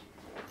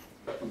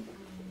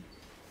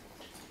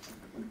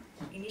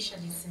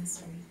 Initially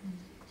sensory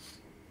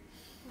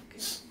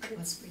Okay.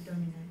 was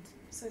predominant.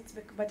 So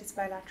but it's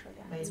bilateral,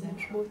 yeah. It's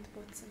Bilateral.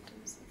 both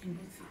symptoms. In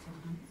both feet and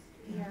hands.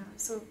 Yeah.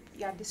 So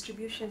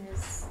distribution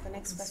is the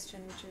next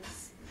question, which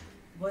is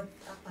Both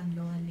upper and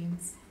lower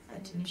limbs,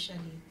 but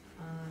initially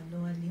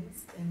lower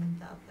limbs, then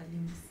the upper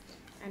limbs.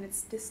 and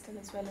it's distal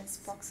as well as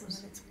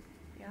proximal.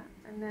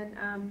 And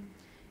then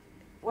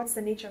what's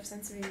the nature of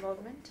sensory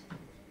involvement?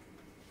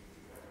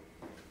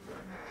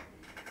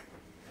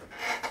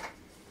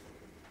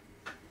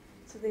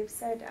 So they've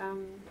said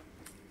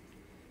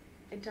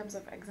in terms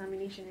of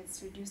examination,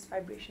 it's reduced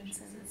vibration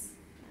sense.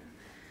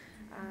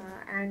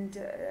 Yeah. And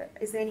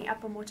is there any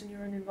upper motor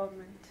neuron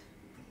involvement?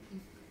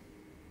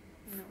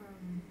 No.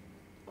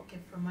 Okay,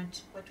 from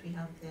what we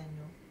have there,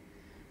 no.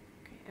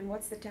 Okay. And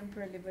what's the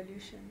temporal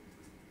evolution?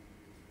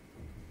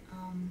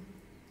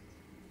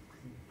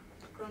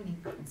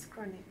 Chronic. It's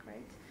chronic,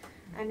 right?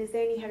 And is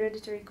there any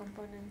hereditary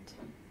component?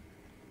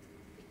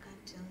 We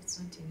can't tell, it's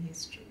not in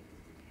history.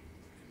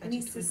 But Any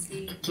it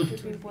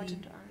would be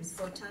important to ask.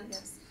 Important.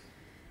 Yes.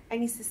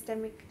 Any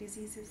systemic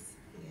diseases?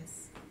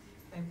 Yes.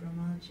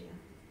 Fibromyalgia.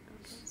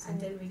 Okay. So, And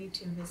then we need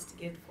to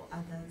investigate for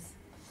others.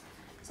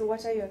 so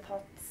what are your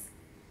thoughts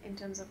in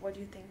terms of what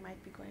you think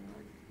might be going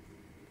on?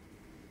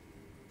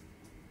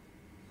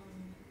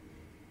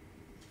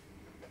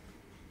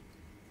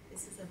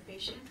 This is a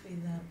patient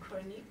with a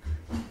chronic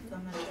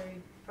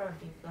inflammatory,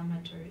 probably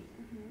inflammatory,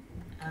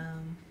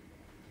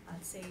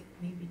 I'd say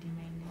maybe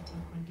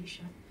demyelinating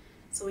condition.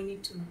 So we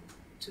need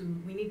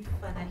we need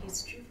further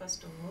history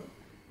first of all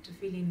to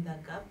fill in the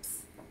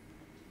gaps,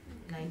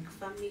 like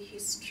family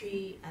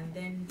history, and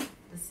then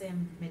the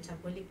same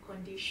metabolic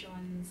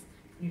conditions,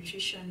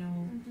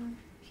 nutritional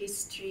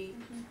history,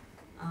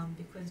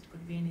 because it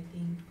could be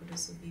anything. It could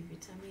also be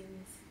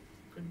vitamins,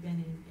 it could be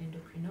an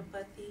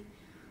endocrinopathy,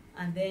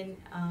 and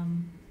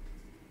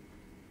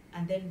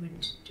then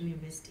we'd do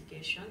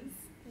investigations.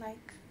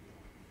 Like?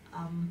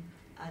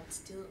 At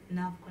still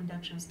nerve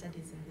conduction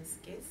studies in this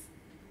case.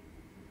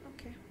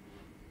 Okay.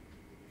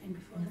 And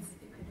before that, I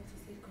think we also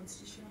say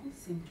constitutional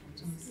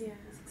symptoms. Yeah.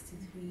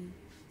 63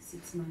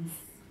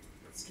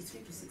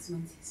 to 6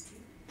 months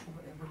history of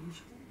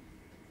evolution.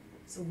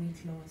 So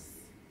weight loss,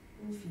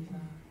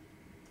 fever.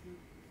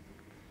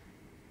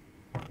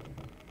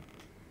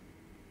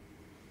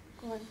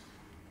 Go on.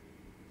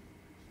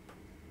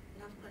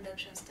 Nerve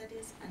conduction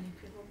studies,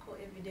 unequivocal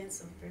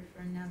evidence of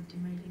peripheral nerve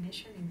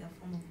demyelination in the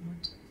form of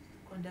motor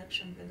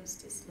conduction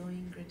velocity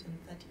slowing greater than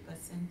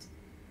 30%,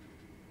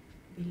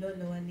 below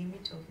lower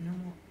limit of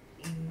normal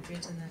in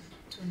greater than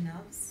 2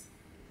 nerves.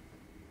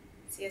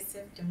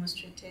 CSF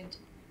demonstrated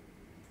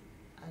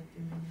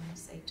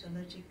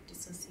albumin-cytologic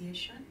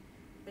dissociation.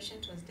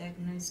 Patient was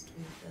diagnosed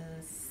with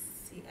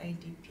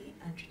CIDP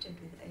and treated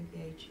with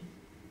IVIG.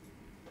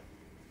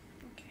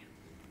 Okay.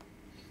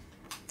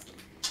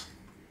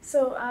 So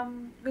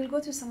we'll go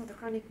through some of the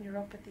chronic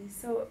neuropathies.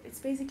 So it's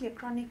basically a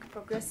chronic,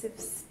 progressive,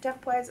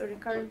 stepwise or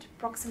recurrent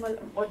proximal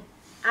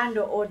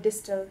or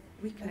distal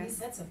weakness.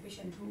 That's a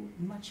patient who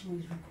much more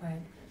is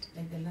required,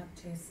 like the lab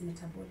test,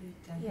 metabolic,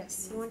 diabetes.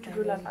 Yes, you want to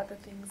rule out other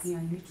things.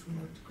 Yeah, you need to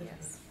rule out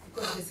Yes.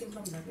 because the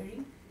symptoms are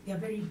very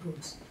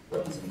broad, so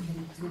they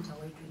can present a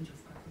wide range of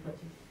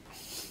pathology.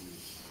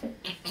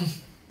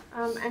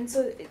 And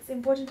so it's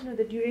important to know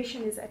the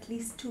duration is at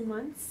least 2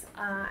 months,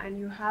 and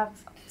you have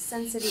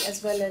sensory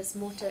as well as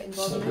motor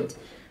involvement,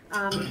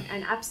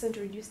 and absent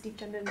or reduced deep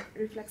tendon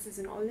reflexes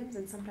in all limbs,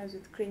 and sometimes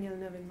with cranial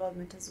nerve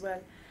involvement as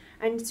well.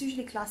 And it's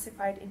usually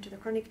classified into the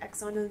chronic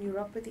axonal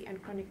neuropathy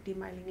and chronic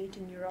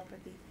demyelinating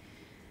neuropathy.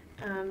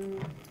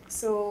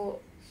 So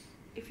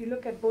if you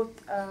look at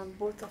both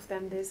of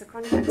them, there's a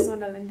chronic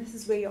axonal, and this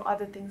is where your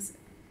other things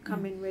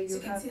come in, where you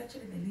can have see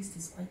actually the list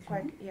is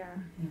quite long. yeah.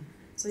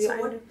 So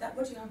what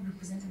you have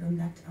represented on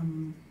that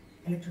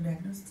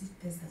electrodiagnostic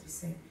test, as we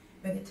said,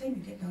 by the time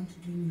you get down to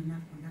doing your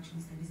nerve conduction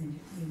studies and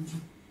your EMG,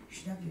 you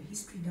should have your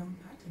history down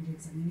pat and your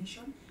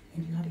examination,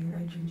 and you have your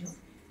wide range of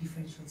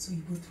differentials. So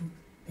you go through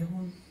the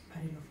whole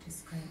parallel of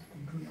describe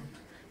and rule out.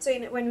 So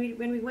when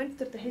we went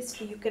through the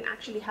history, you can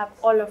actually have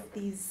all of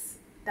these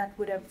that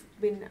would have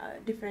been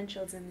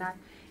differentials in that.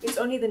 It's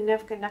only the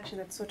nerve conduction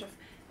that sort of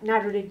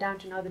narrowed it down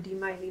to now the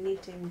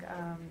demyelinating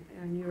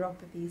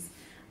neuropathies.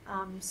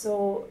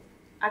 So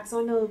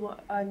axonal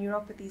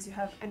neuropathies, you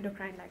have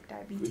endocrine like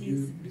diabetes. Could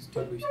you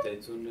distinguish the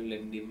axonal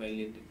and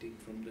demyelinating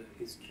from the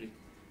history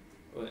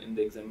or in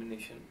the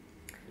examination?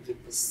 Is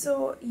it possible?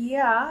 So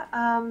yeah,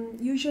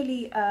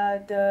 usually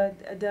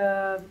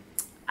the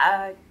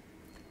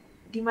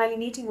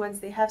demyelinating ones,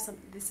 they have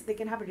they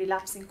can have a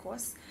relapsing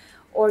course,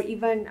 or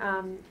even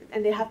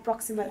and they have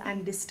proximal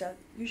and distal.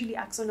 Usually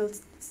axonal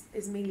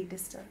is mainly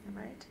distal,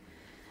 right?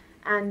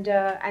 And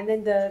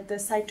then the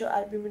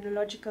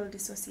cytoalbuminological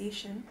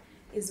dissociation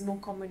is more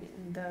common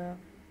in the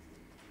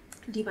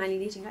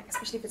demyelinating, like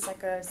especially if it's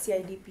like a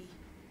CIDP.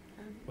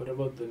 What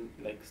about the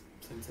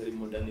sensory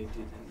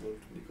modalities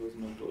involved? Because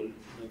not all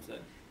nerves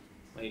are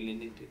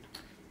myelinated.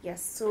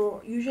 Yes,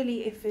 so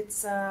usually if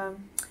it's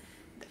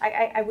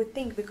I would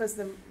think because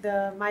the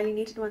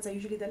myelinated ones are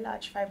usually the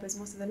large fibers,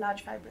 most of the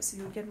large fibers, so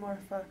you get more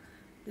of a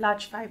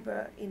large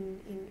fiber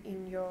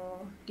in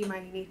your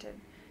demyelinating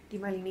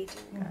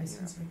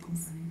sensory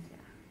component. Yeah.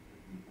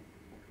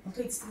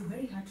 Although it's still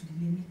very hard to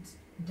delimit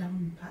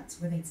down parts,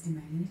 whether it's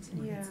demyelinating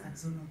or it's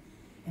axonal,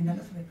 and a lot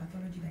of the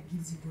pathology that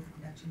gives you both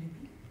could actually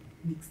be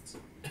mixed.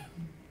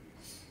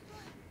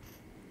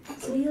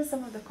 So these are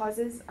some of the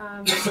causes.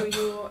 So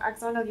you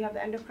axonal, you have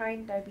the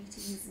endocrine,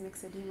 diabetes,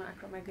 myxedema,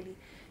 acromegaly.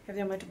 You have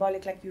your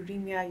metabolic like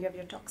uremia. You have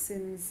your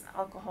toxins,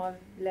 alcohol,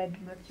 lead,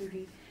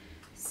 mercury.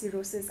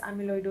 cirrhosis,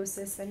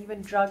 amyloidosis, and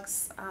even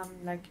drugs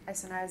like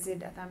isoniazid,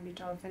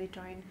 ethambutol,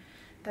 phenytoin,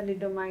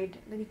 thalidomide.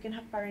 Then you can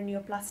have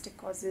paraneoplastic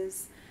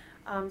causes,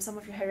 some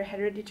of your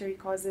hereditary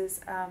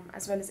causes,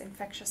 as well as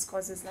infectious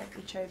causes like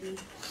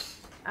HIV.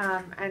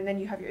 And then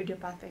you have your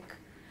idiopathic.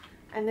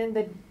 And then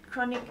the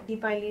chronic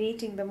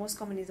demyelinating, the most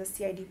common is the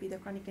CIDP, the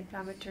chronic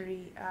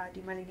inflammatory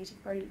demyelinating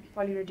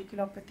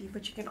polyradiculopathy,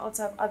 but you can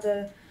also have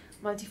other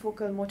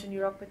multifocal motor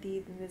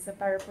neuropathy. Then there's a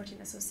paraprotein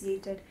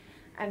associated.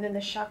 And then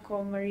the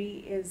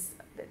Charcot-Marie is,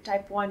 the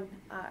type 1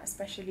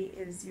 especially,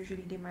 is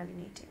usually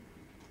demyelinating.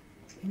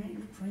 And when you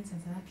look, for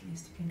instance, at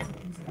least you can see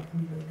things like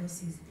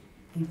amyloidosis,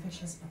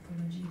 infectious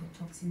pathology, the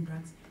toxin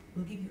drugs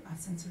will give you a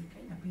sensory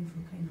kind, a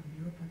painful kind of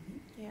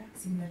neuropathy,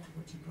 similar to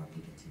what you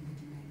probably get in the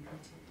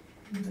demyelinated.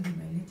 The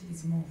demyelinated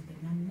is more of the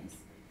numbness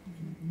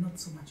and not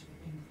so much of a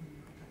painful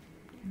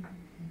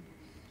neuropathy.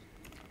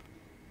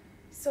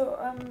 So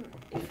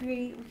if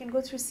we can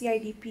go through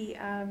CIDP,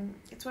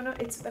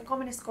 it's the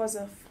commonest cause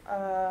of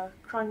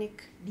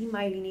chronic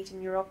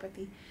demyelinating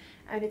neuropathy,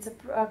 and it's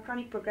a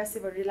chronic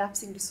progressive or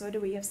relapsing disorder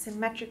where you have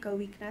symmetrical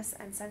weakness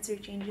and sensory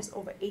changes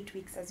over 8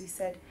 weeks, as you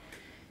said.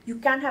 You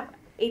can have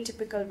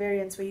atypical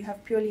variants where you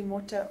have purely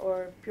motor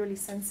or purely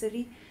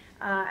sensory,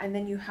 and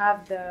then you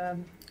have the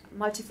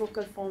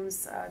multifocal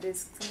forms.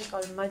 There's something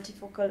called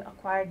multifocal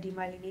acquired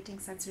demyelinating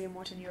sensory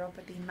motor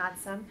neuropathy,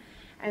 MADSAM,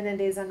 and then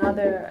there's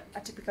another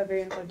atypical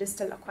variant called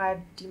distal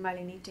acquired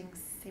demyelinating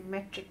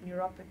symmetric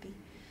neuropathy.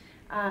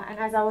 And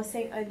as I was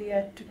saying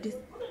earlier,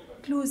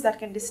 clues that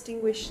can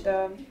distinguish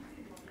the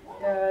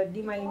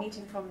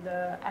demyelinating from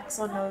the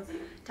axonal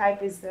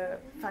type is the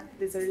fact that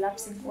there's a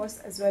relapsing course,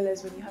 as well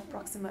as when you have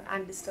proximal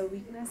and distal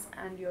weakness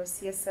and your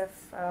CSF,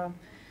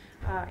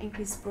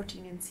 increased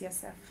protein in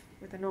CSF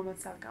with a normal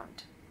cell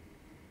count.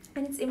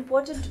 And it's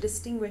important to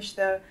distinguish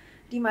the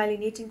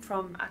demyelinating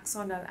from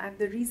axonal, and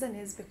the reason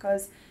is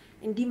because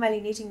in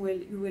demyelinating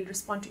you will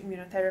respond to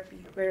immunotherapy,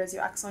 whereas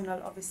your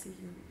axonal, obviously,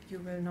 you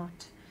will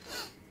not.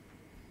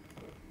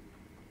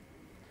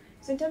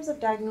 So in terms of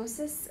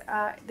diagnosis,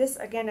 this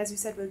again, as you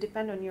said, will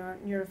depend on your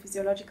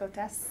neurophysiological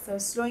tests. So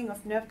slowing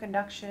of nerve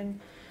conduction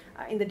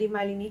in the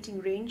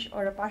demyelinating range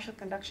or a partial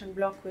conduction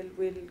block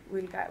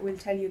will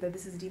tell you that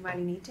this is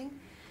demyelinating.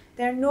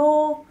 There are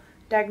no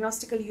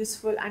diagnostically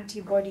useful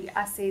antibody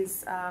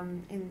assays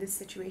in this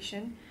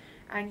situation,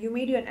 and you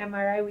may do an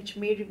MRI which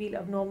may reveal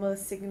abnormal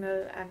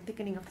signal and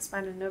thickening of the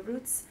spinal nerve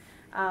roots,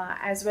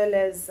 as well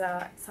as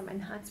some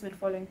enhancement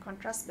following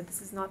contrast, but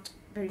this is not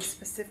very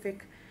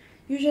specific.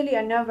 Usually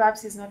a nerve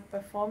biopsy is not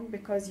performed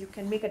because you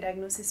can make a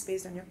diagnosis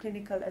based on your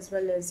clinical as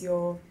well as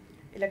your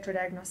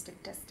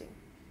electrodiagnostic testing.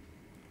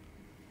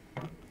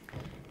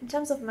 In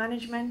terms of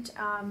management,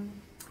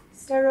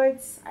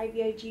 steroids,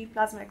 IVIG,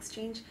 plasma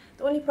exchange,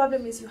 the only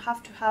problem is you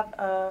have to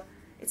have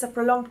it's a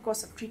prolonged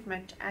course of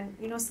treatment, and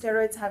you know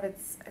steroids have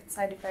its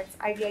side effects.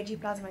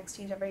 IVIG, plasma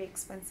exchange are very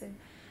expensive,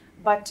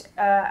 but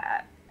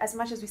as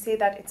much as we say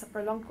that, it's a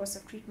prolonged course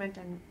of treatment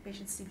and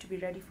patients need to be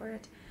ready for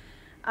it.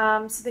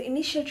 So the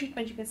initial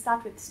treatment, you can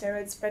start with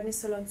steroids,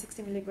 prednisolone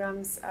 60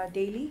 milligrams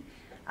daily.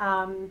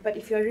 But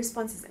if your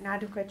response is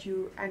inadequate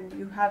and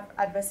you have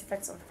adverse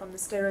effects from the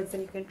steroids,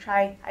 then you can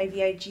try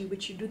IVIG,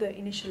 which you do the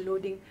initial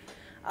loading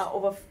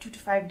over 2 to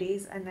 5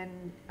 days, and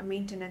then a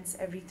maintenance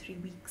every 3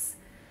 weeks.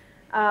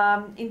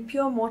 In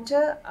pure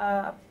motor,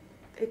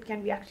 it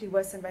can be actually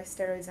worsened by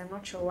steroids. I'm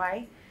not sure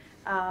why,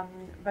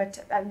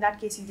 but in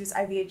that case, you use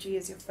IVIG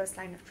as your first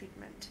line of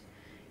treatment.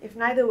 If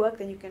neither work,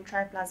 then you can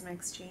try plasma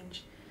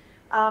exchange.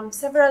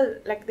 Several,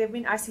 like there have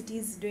been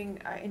RCTs doing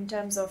in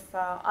terms of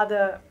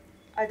other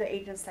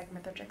agents like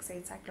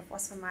methotrexate,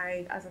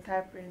 cyclophosphamide,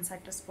 azathioprine,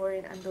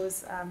 cyclosporine, and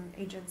those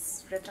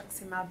agents,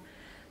 rituximab,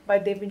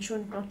 but they've been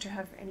shown not to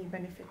have any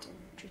benefit in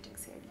treating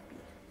CIDP.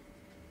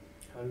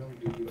 How long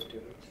do you use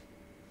steroids?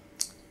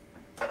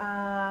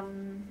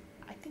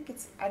 I think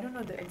I don't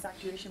know the exact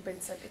duration, but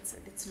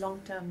it's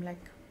long term, like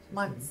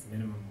months.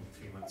 Minimum of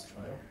 3 months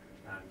trial,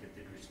 and if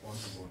they respond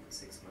to more than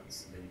 6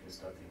 months, then you can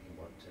start thinking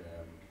about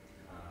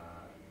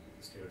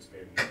steroid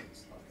sparing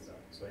agents after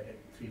that. So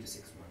 3 to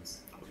 6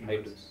 months.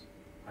 High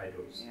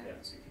dose. Yeah.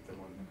 So you keep them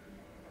on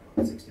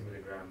 60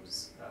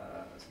 milligrams,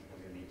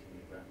 sometimes 80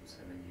 milligrams,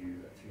 and then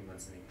you 3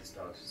 months, and then you can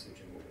start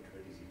switching over to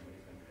a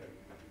disease-modifying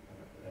therapy.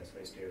 That's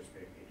why steroid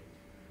sparing agent.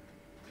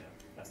 Yeah,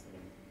 that's the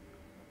minimum.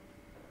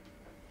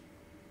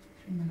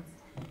 3 months.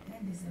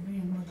 Then there's a very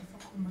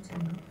multifocal motor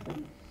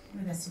neuropathy.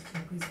 That's what you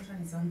agree.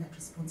 Sometimes it's one that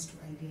responds to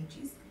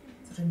IVIGs.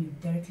 Sometimes you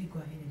directly go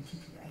ahead and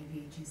treat with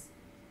IVIGs.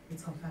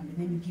 It's confirmed, and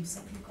then you give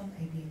cyclical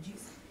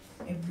IVIGs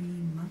every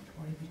month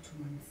or every 2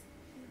 months.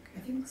 I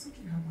think that's what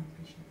you have one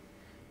patient.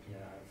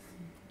 Yeah.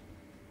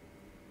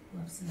 Who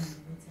I've seen on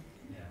the website.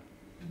 Yeah.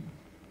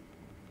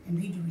 And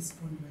they do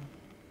respond well.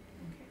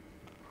 Okay.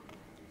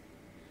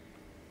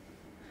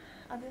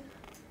 Other?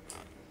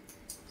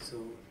 So,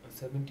 a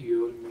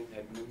 70-year-old man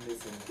had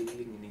numbness and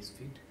tingling in his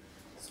feet,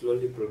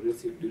 slowly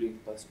progressive during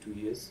past 2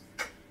 years,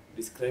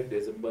 described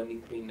as a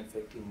burning pain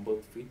affecting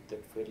both feet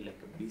that felt like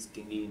a bee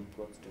stinging him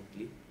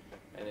constantly,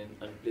 and an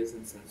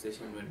unpleasant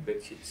sensation when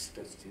bed sheets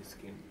touched his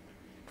skin.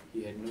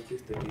 He had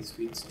noticed that his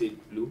feet stayed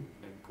blue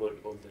and cold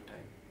all the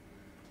time.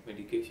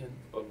 Medication: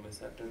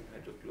 olmesartan,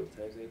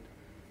 hydrochlorothiazide,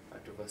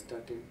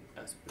 atorvastatin,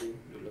 aspirin,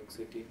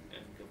 duloxetine,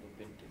 and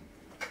gabapentin.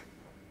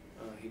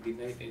 He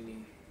denied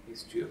any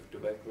history of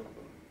tobacco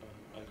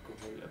or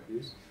alcohol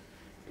abuse.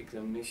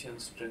 Examination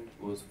strength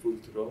was full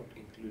throughout,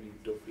 including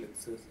toe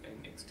flexors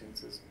and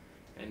extensors,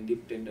 and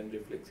deep tendon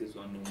reflexes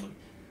were normal.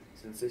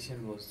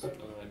 Sensation was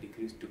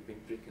decreased to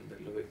pinprick in the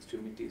lower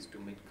extremities to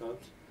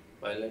mid-calves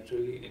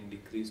bilaterally, and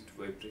decreased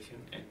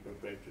vibration and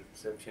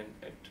proprioception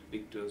at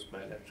big toes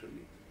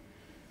bilaterally.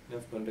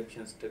 Nerve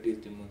conduction studies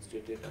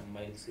demonstrated a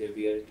mild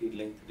severity,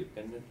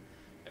 length-dependent,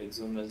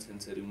 axonal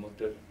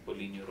sensory-motor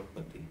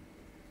polyneuropathy.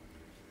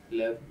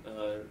 Lab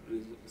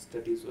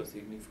studies were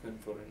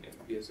significant for an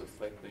FPS of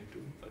 5.2,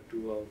 a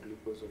 2-hour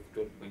glucose of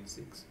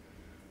 12.6,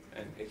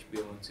 and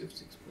HbA1c of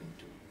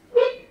 6.2.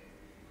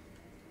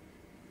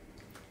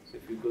 So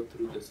if you go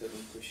through the 7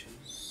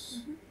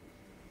 questions.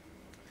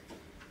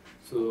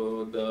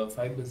 So the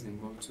fibers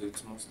involved, so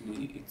it's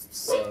mostly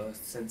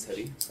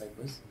sensory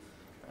fibers,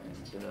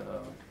 and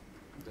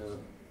the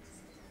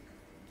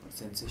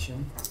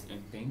sensation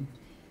and pain,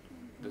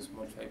 the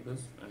small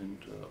fibers, and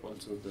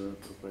also the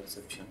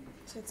proprioception.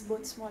 So it's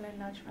both small and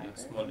large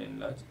fibers? Yeah, small and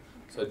large.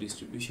 So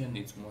distribution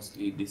is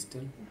mostly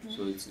distal,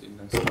 so it's in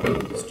a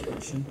small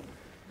distribution.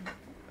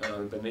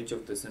 The nature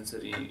of the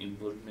sensory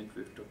involvement,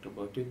 we've talked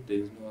about it. There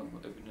is no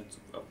evidence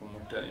of upper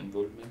motor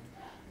involvement,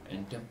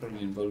 and temporal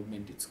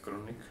involvement, it's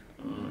chronic.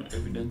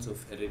 Evidence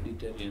of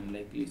hereditary and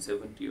likely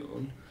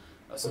 70-year-old.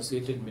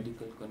 Associated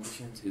medical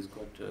conditions, he's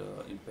got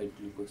impaired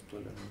glucose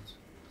tolerance,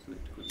 so it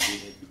could be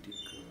diabetic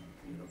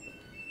neuropathy.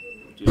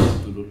 But you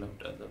have to rule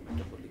out other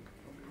metabolic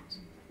problems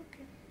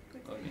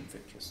or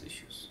infectious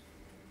issues.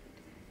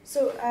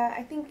 So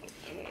I think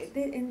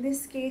in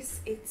this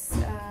case, it's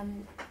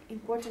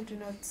important to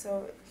note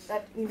so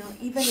that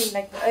even in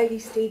like the early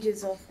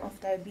stages of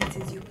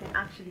diabetes, you can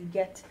actually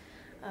get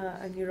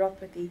a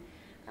neuropathy,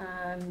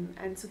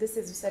 and so this,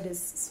 as you said,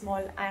 is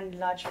small and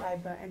large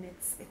fiber, and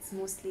it's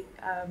mostly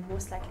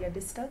most likely a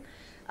distal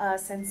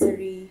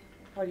sensory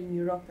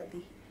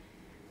polyneuropathy,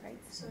 right?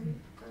 Sorry,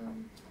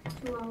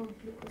 2-hour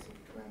glucose of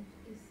 12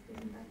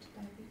 isn't that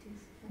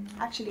diabetes?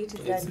 Actually, it is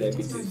It's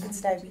diabetes. diabetes.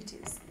 It's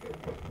diabetes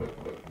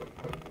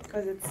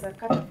because its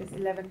cutoff is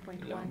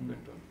 11.1.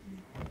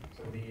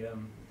 So the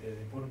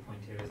important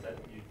point here is that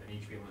an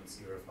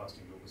HbA1c or a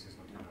fasting glucose is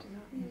not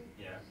enough.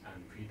 Yeah,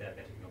 and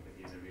pre-diabetic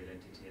neuropathy is a real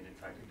entity, and in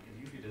fact, it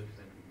usually does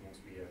present with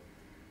mostly a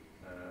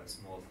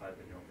small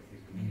fiber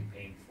neuropathy, really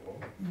painful.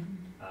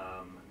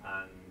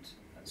 And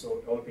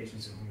so all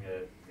patients in whom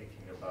you're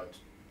thinking about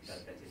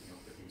diabetic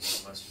neuropathy,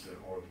 you must do an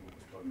oral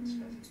glucose tolerance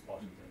test. It's part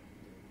of the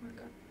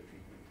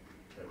treatment,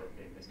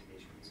 the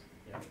investigations.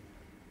 Yeah.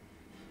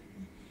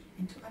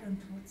 And to add on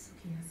to what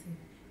Soraiya said,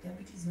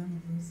 diabetes is one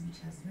of those which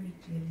has very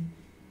clearly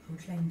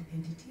outlined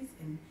entities,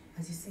 and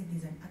as you said,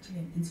 there's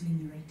actually an insulin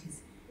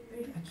neuritis,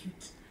 very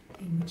acute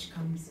thing which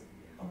comes.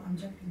 Oh, I'm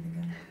jumping the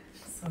gun.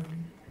 Sorry.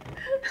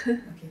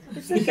 Okay.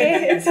 It's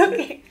okay. It's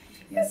okay.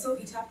 Yeah, so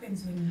it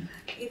happens when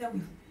either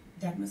with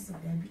diagnosis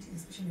of diabetes,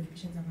 especially when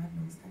patients have had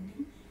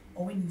long-standing,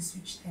 or when you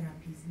switch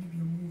therapies, maybe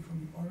you're moving from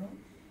your oral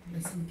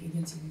glycemic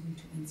agents, you're moving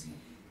to insulin,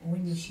 or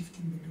when you're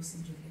shifting the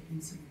dosage of your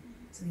insulin.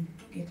 So you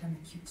do get an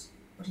acute,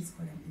 what is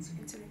called an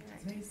insulin. It's very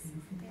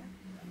painful. Yeah.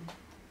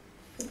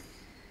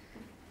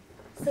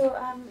 So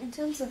in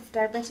terms of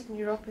diabetic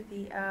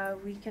neuropathy,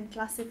 we can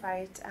classify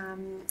it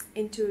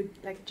into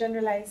like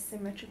generalized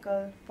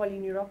symmetrical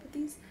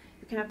polyneuropathies.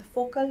 You can have the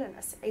focal and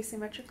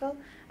asymmetrical,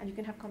 and you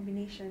can have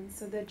combinations.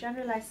 So the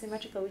generalized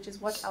symmetrical, which is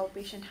what our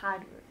patient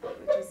had,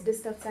 which is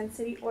distal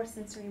sensory or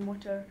sensory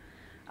motor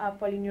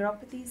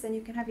polyneuropathies. Then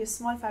you can have your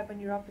small fiber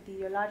neuropathy,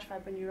 your large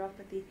fiber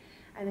neuropathy,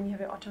 and then you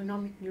have your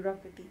autonomic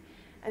neuropathy.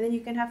 And then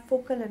you can have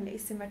focal and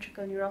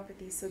asymmetrical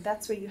neuropathy. So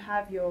that's where you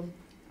have your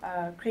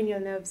cranial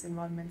nerves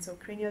involvement. So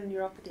cranial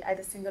neuropathy,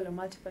 either single or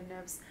multiple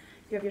nerves.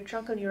 You have your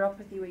truncal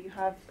neuropathy, where you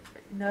have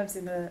nerves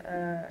in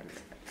the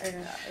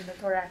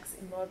thorax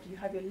involved. You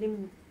have your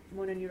limb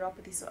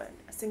mononeuropathy, so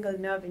a single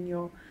nerve in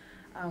your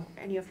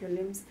any of your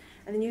limbs.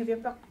 And then you have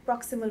your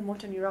proximal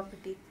motor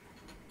neuropathy,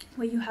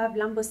 where you have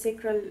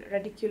lumbosacral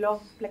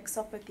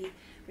radiculoplexopathy,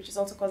 which is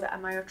also called the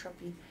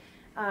amyotrophy.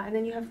 And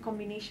then you have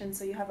combinations,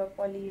 so you have a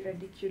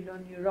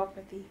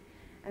polyradiculoneuropathy,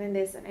 and then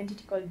there's an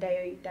entity called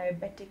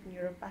diabetic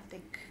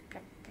neuropathic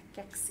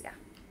cachexia.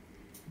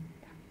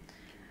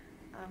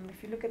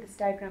 If you look at this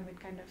diagram, it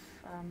kind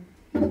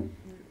of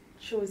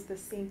shows the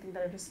same thing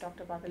that I just talked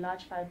about, the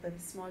large fiber, the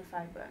small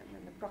fiber, and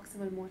then the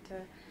proximal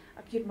motor,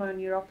 acute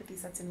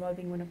mononeuropathies that's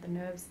involving one of the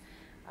nerves,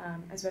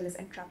 as well as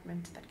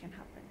entrapment that can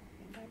happen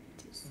in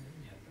diabetes.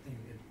 Yeah, I think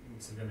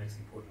Sylvia makes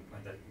an important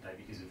point that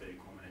diabetes is very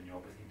common, and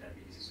neuropathy in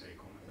diabetes is very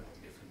common, but there's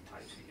different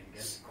types you can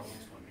get. The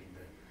commonest one being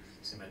the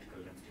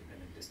symmetrical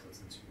lymph-dependent distal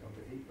sensory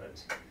neuropathy, but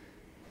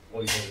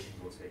all these other things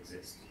also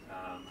exist.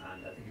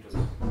 And I think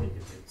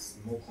it's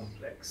more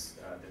complex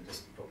than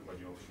just talking about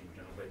neuropathy in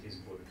general, but it is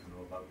important to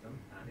know about them.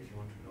 And if you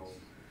want to know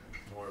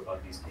more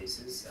about these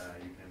cases,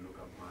 you can look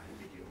up my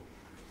video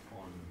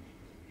on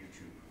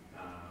YouTube.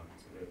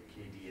 So the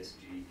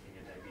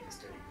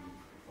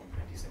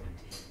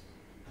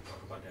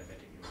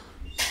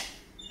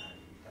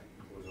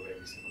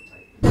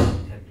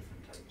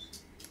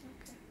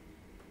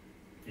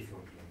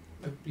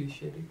please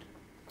share it?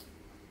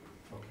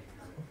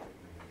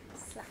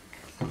 Slack.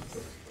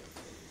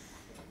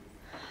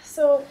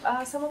 So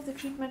some of the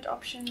treatment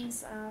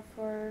options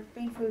for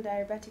painful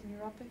diabetic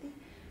neuropathy,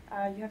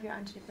 you have your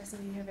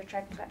antidepressants, you have your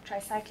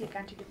tricyclic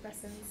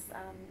antidepressants,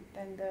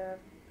 then the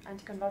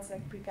anticonvulsants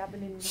like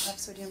pregabalin, you have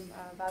sodium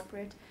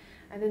valproate,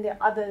 and then there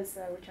are others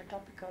which are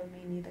topical,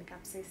 mainly the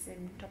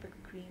capsaicin, topical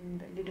cream,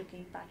 the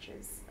lidocaine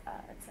patches,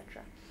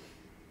 etc.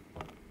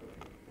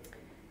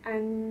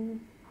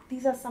 And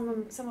these are some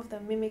of the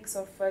mimics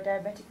of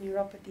diabetic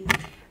neuropathy,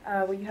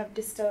 where you have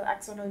distal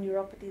axonal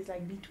neuropathies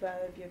like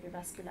B12, you have your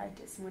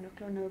vasculitis,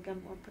 monoclonal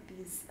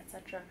gammopathies,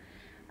 etc.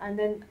 And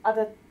then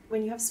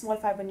when you have small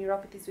fiber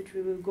neuropathies, which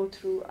we will go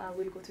through,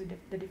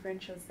 the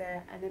differentials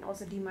there. And then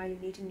also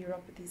demyelinating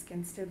neuropathies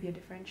can still be a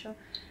differential.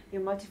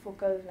 Your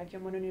multifocal, like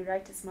your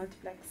mononeuritis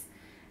multiplex,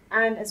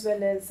 and as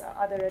well as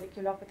other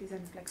radiculopathies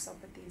and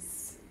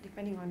flexopathies,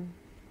 depending on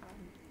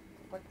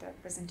what the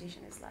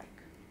presentation is like.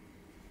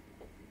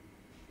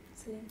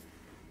 Salim?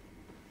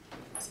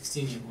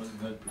 16-year-old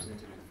girl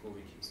presented with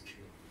 4-week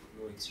history of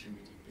lower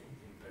extremity pain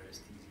and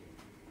paresthesia.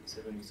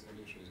 7 weeks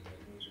earlier, she was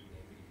diagnosed with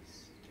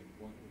diabetes type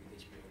 1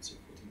 with HbA1c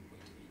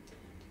 14.8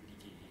 and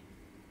DKA.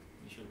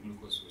 Initial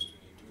glucose was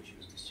 22. She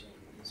was discharged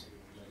with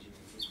insulin glargine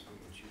and hospital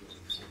when she was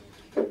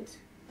observed.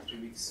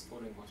 3 weeks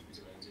following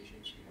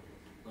hospitalization, she developed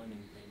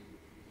burning pain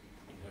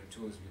in her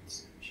toes with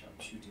sharp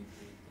shooting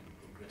pain and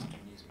progressed to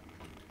knees over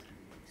 2 to 3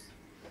 weeks.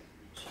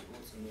 She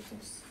also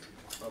noticed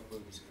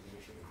purple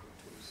discoloration of her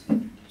toes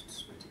and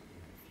reduced sweating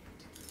in her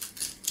feet.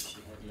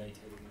 She had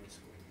lightheadedness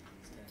when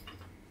standing.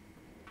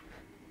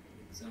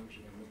 In exam,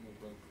 she had normal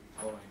blood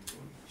power and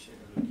tone. She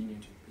had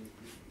allodynia to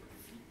pimple in her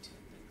feet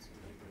and legs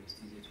and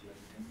hyperesthesia to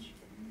light touch,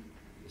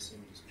 the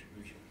same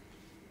distribution.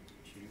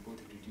 She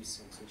reported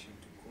reduced sensation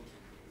to cold,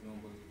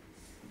 normal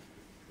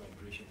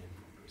vibration and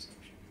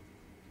perception.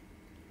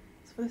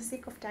 So for the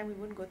sake of time, we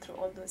won't go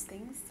through all those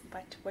things,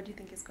 but what do you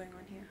think is going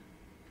on here?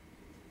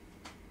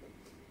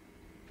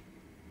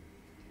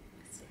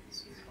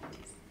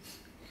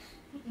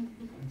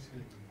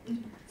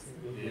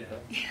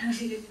 Yeah.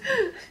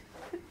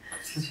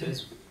 She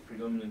has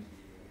predominantly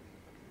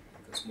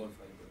like a small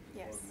fiber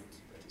involvement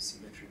that is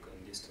symmetrical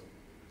and distal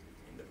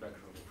in the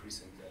background of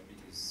recent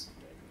diabetes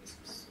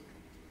diagnosis, so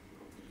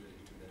probably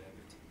related to the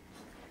diabetes.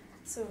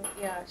 So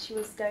yeah, she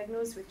was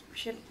diagnosed with,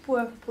 she had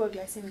poor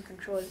glycemic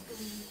control,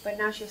 but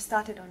now she has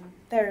started on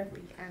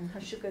therapy and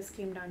her sugars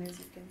came down, as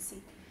you can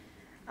see.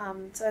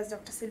 So as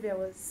Dr. Sylvia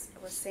was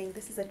saying,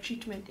 this is a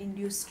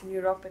treatment-induced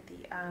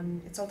neuropathy.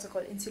 It's also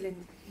called insulin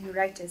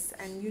neuritis,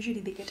 and usually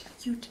they get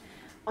acute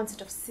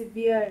onset of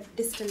severe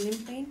distal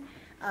limb pain,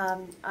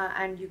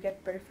 and you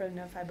get peripheral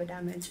nerve fiber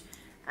damage.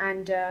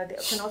 And they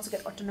can also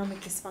get autonomic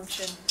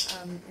dysfunction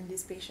in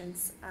these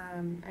patients,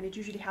 and it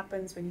usually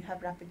happens when you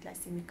have rapid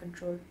glycemic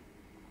control.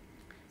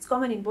 It's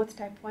common in both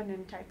type 1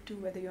 and type 2,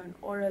 whether you're on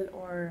oral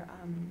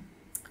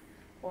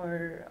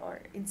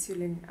or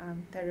insulin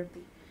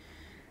therapy.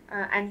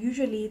 And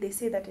usually they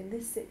say that in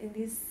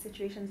these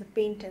situations the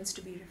pain tends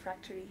to be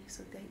refractory.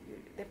 So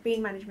the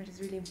pain management is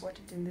really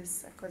important in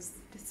this, because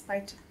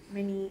despite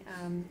many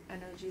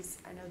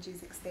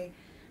analgesics, they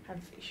have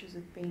issues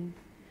with pain.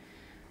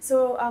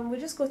 So we'll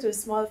just go through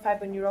small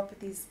fiber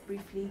neuropathies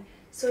briefly.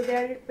 So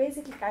they're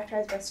basically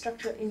characterized by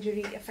structural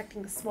injury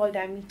affecting the small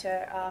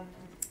diameter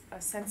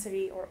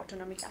sensory or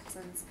autonomic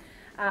axons,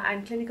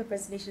 and clinical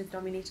presentation is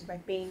dominated by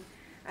pain.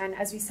 And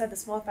as we said, the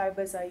small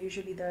fibers are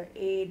usually the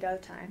A,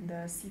 delta, and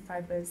the C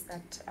fibers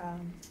that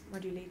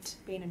modulate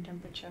pain and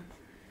temperature.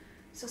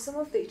 So some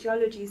of the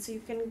etiologies, so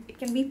it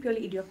can be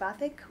purely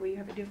idiopathic, where you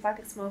have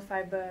idiopathic small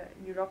fiber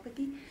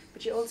neuropathy,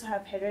 but you also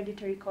have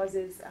hereditary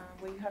causes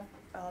where you have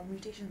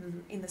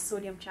mutations in the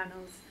sodium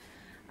channels,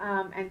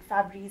 and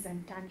Fabry's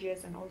and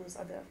Tangiers and all those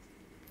other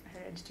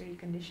hereditary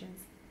conditions.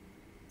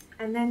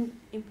 And then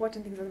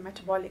important things are the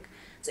metabolic.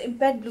 So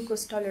impaired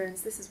glucose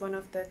tolerance, this is one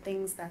of the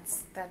things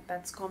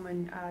that's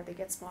common. They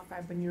get small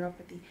fiber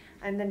neuropathy.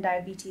 And then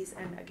diabetes,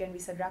 and again we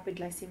said rapid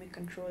glycemic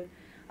control.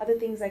 Other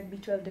things like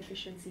B12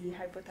 deficiency,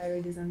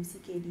 hypothyroidism,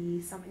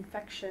 CKD, some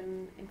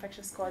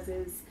infectious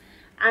causes,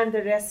 and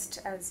the rest,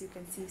 as you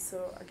can see.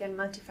 So again,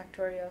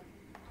 multifactorial.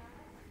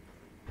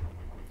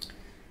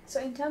 So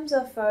in terms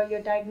of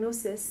your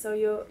diagnosis, so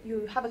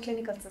you have a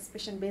clinical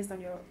suspicion based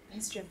on your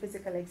history and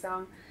physical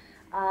exam.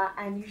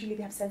 And usually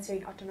they have sensory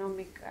and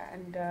autonomic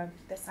and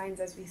the signs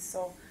as we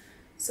saw.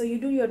 So you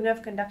do your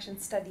nerve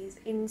conduction studies.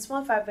 In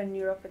small fiber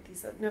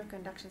neuropathies, nerve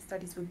conduction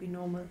studies would be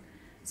normal.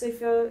 So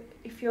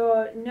if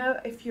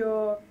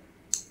your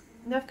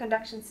nerve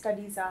conduction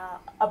studies are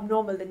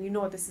abnormal, then you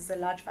know this is a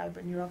large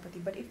fiber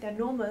neuropathy. But if they're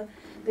normal,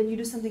 then you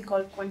do something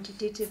called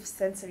quantitative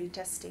sensory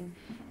testing.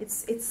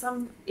 It's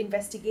some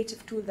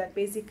investigative tool that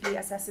basically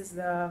assesses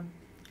the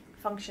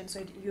function. So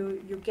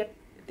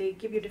they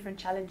give you different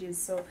challenges,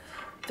 so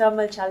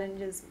thermal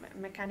challenges,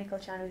 mechanical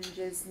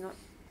challenges,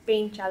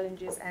 pain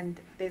challenges, and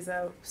there's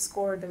a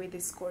score, the way they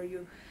score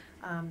you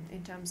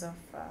in terms of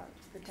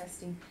the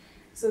testing.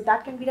 So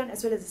that can be done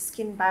as well as a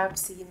skin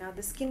biopsy. Now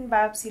the skin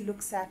biopsy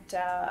looks at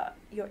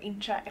your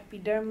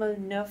intraepidermal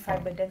nerve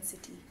fiber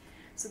density.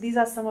 So these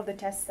are some of the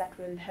tests that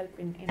will help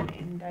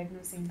in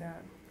diagnosing the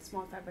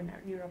small fiber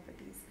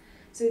neuropathies.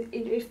 So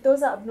if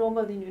those are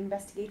abnormal, then you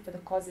investigate for the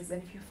causes,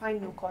 and if you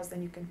find no cause,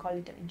 then you can call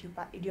it an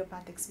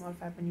idiopathic small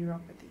fiber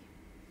neuropathy.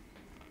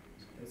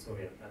 So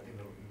yeah, I think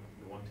the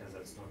one test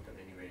that's not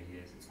done anywhere here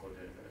is it's called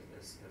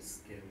a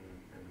skin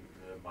and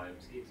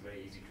biopsy. It's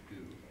very easy to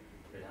do,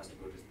 but it has to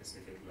go to a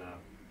specific lab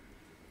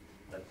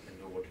that can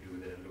know what to do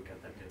with it and look at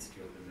that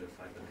density of the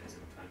fiber layers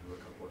and try and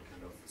work out what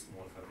kind of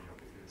small fiber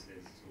neuropathy this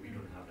is. So we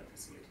don't have that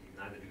facility.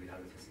 Neither do we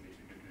have the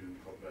facility to do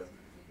proper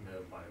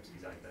nerve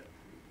biopsies either.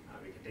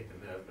 We can take the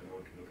nerve, but no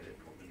one can look at it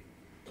properly.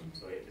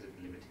 So it is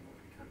limiting what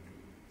we can do.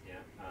 Yeah.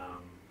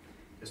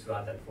 Just to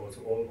add that for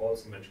so all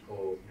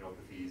symmetrical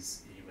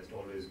neuropathies, you must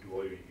always do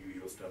all your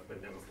usual stuff, but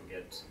never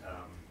forget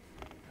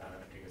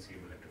doing a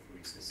serum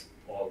electrophoresis.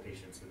 All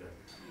patients with a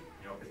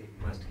neuropathy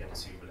must get a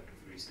serum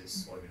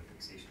electrophoresis or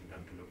immunofixation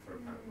done to look for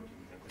a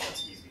paraprotein because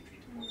that's easily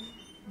treatable.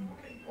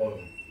 Okay, all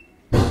of them.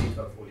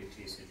 B12, folate,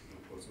 TSH,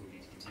 glucose,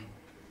 ODTT,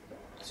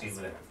 serum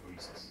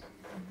electrophoresis.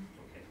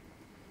 Okay.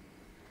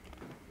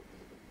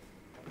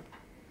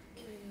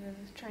 We'll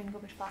try and go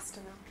a bit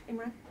faster now.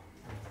 Imran?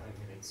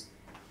 5 minutes.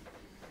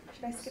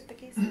 Should I skip the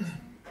cases?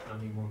 How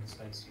many more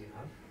slides do you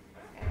have?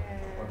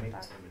 Or maybe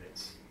 10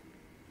 minutes.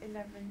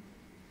 11.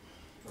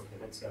 Okay,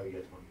 let's see how we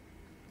get on.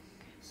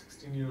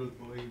 16-year-old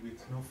boy with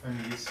no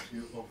family history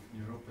of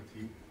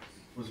neuropathy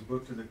was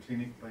brought to the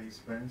clinic by his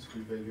parents for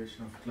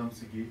evaluation of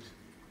clumsy gait,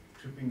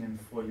 tripping and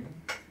falling.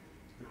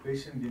 The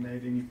patient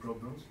denied any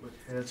problems but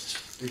had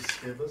face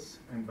scabus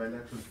and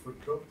bilateral foot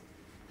drop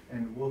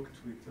and walked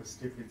with a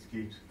step-edge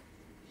gait.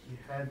 He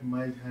had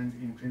mild hand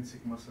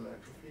intrinsic muscle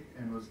atrophy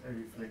and was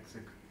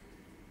areflexic.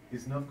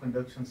 His nerve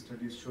conduction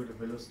studies showed a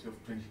velocity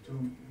of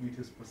 22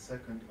 meters per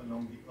second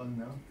along the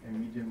ulnar and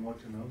median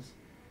motor nerves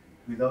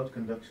without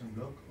conduction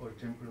block or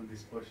temporal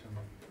dispersion.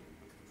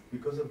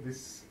 Because of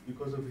his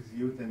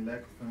youth and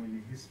lack of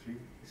family history,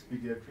 his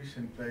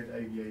pediatrician tried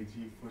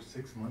IVIG for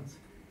 6 months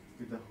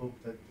with the hope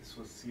that this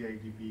was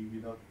CIDP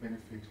without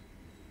benefit.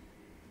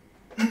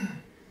 So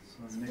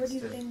next What do you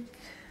step. think?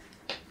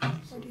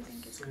 What do you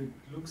think? So it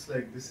looks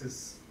like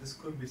this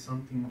could be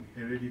something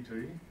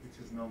hereditary, which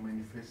is now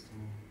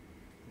manifesting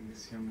in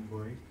this young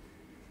boy.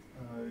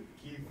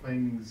 Key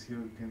findings here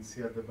you can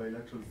see are the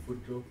bilateral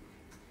foot drop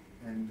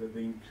and the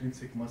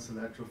intrinsic muscle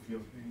atrophy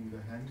in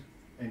the hand,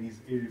 and he's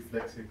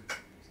areflexic.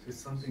 So it's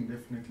something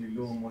definitely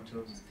low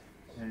motor,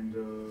 and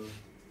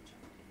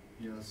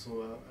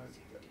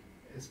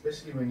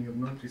especially when you have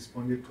not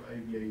responded to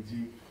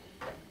IVIG,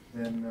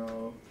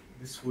 then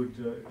this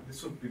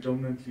would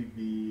predominantly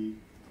be,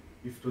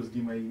 if it was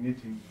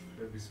demyelinating,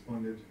 have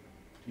responded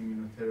to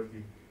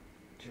immunotherapy.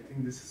 I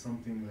think this is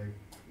something like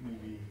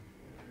maybe,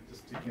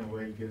 just taking a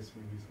wild guess,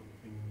 maybe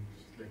something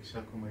like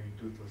Shakumari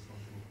tooth or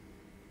something.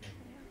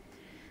 Yeah.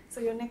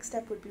 So your next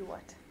step would be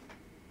what?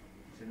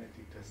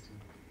 Genetic testing.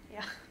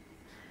 Yeah.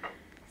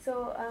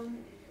 So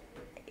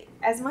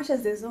as much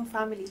as there's no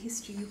family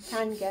history, you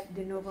can get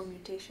de novo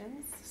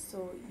mutations.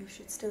 So you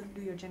should still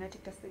do your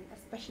genetic testing,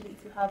 especially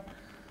if you have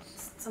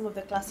some of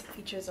the classic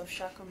features of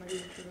Shakumari,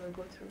 which we will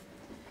go through.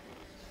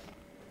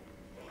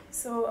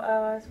 So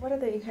what are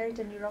the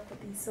inherited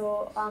neuropathies?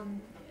 So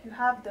you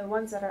have the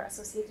ones that are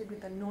associated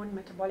with a known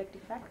metabolic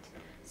defect.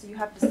 So you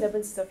have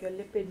disturbances of your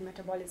lipid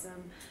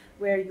metabolism,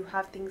 where you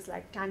have things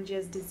like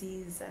Tanger's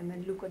disease and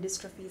then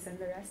leukodystrophies and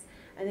the rest.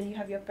 And then you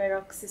have your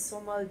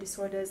peroxisomal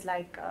disorders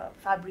like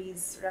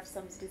Fabry's,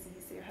 Refsum's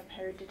disease. So you have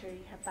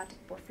hereditary hepatic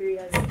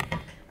porphyrias,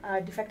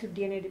 defective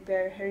DNA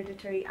repair,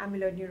 hereditary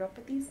amyloid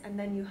neuropathies, and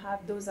then you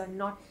have those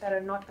that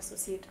are not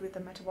associated with a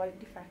metabolic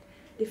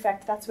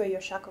defect. That's where your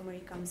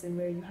Shakumari comes in,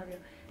 where you have your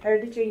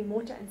hereditary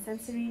motor and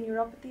sensory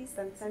neuropathies,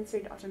 then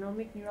sensory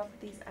autonomic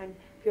neuropathies, and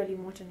purely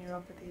motor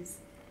neuropathies.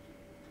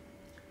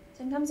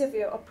 So in terms of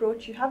your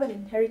approach, you have an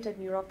inherited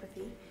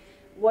neuropathy.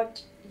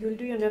 What you'll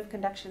do your nerve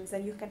conductions,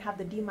 then you can have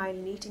the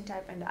demyelinating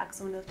type and the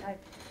axonal type.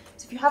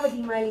 So if you have a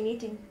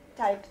demyelinating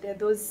type, there are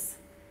those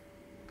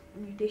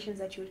mutations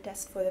that you'll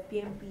test for the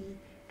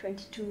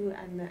PMP22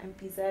 and the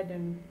MPZ,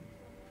 and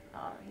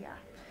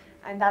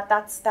and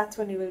that's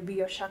when it will be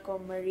your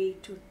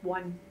Shakumari tooth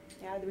 1,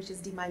 which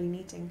is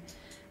demyelinating.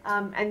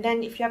 And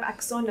then if you have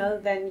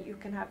axonal, then you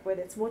can have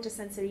whether it's motor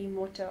sensory,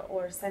 motor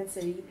or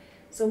sensory.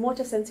 So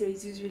motor sensory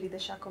is usually the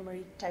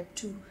Shakumari type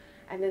 2,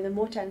 and then the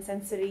motor and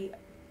sensory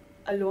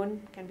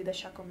alone can be the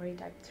Shakumari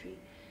type 3.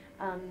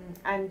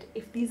 And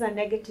if these are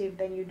negative,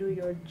 then you do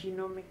your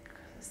genomic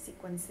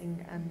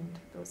sequencing and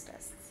those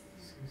tests.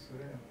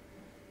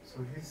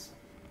 So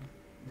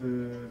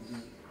the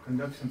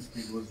conduction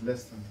speed was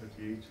less than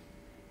 38.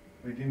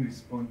 We didn't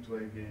respond to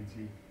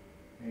IVIG,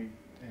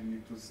 and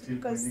it was still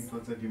pointing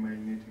towards a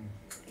demyelinating.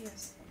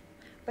 Yes,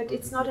 but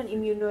it's not an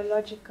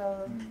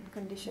immunological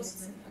condition.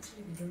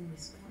 Actually, we don't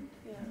respond.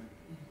 Yeah.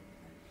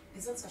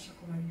 There's also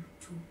Shakumari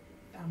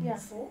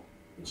 4,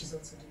 which is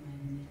also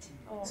demyelinating.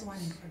 Oh. So 1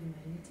 and 4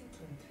 demyelinating,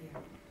 2 and 3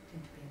 are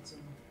tend to be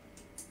axonal.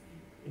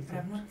 But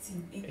I've not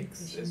seen every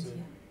X patient as well.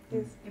 here.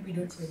 Yes. Maybe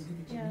don't even do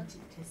the Yeah.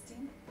 genetic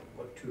testing.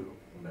 Got two,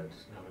 but never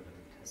done the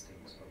testing,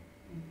 so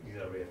these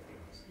are rare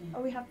things. Yeah.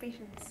 Oh, we have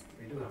patients.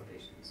 We do have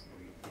patients,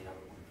 we have a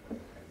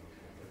confirmed kind of,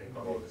 but they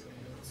got all this.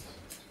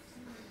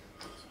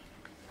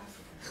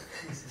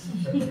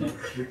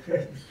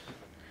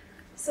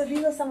 So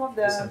these are some of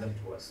They send the them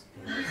to us.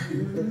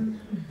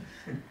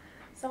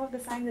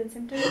 signs and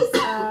symptoms.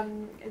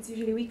 It's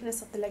usually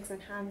weakness of the legs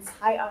and hands,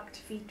 high arched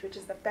feet, which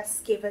is the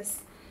pes cavus.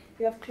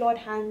 You have clawed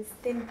hands,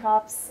 thin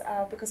calves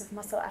because of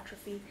muscle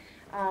atrophy,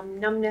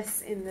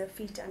 numbness in the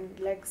feet and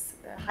legs,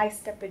 the high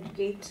stepped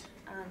gait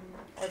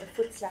or the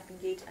foot slapping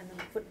gait, and then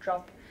the foot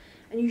drop.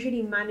 And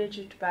usually manage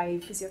it by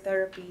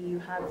physiotherapy. You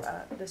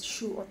have the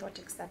shoe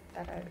orthotics that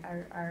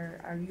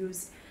are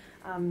used,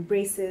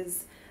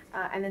 braces,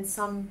 and then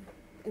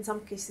in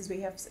some cases where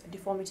you have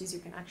deformities, you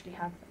can actually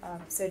have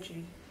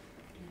surgery.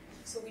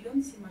 So we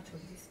don't see much of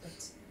this,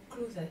 but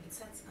clues are it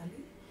starts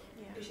early.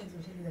 Yeah. Patients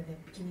will tell you that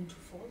they're beginning to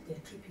fall, they're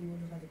tripping all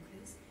over the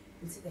place.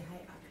 You'll see the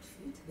high arched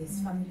feet, there's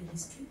family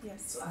history.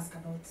 Yes. So ask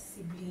about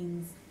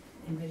siblings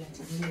and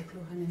relatives, when they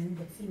claw hand and then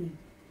the thinning of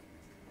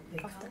the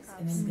Of the calves,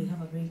 and then calves. they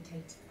have a very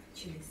tight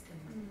Achilles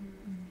tendon.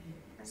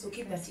 Yeah. So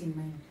keep that in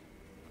mind.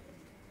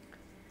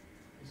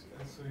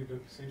 Sorry,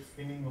 Doctor, said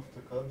thinning of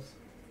the calves?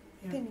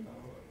 Yeah. Thinning.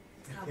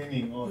 Calf.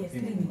 Thinning, oh, Yes,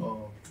 thinning, thinning.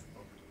 oh.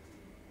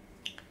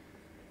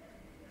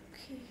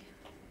 Okay.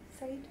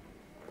 Said?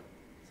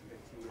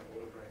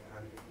 17-year-old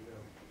right-handed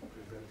male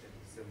presented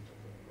with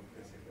symptoms of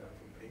progressive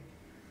elbow pain,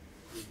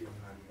 medium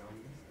hand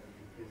numbness, and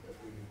decreased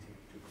ability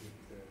to grip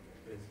the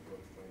baseball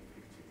when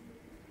pitching.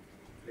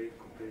 He played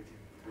competitive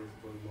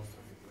baseball most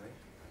of his life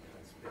and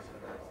has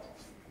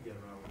specialized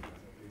year-round as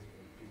a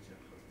baseball pitcher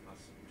for the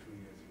past 2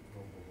 years with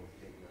no hope of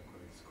getting a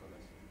college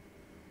scholarship.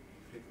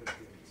 He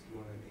frequently pitched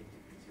more than 80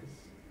 pitches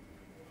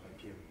per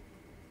game.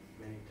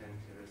 Many times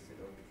he rested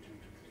only 2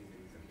 to 3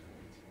 days after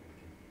pitching a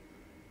game.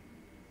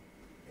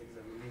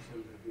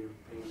 Examination revealed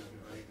pain on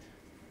the right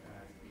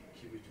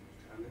cubital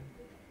tunnel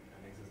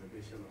and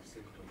exacerbation of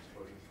symptoms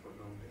for his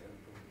prolonged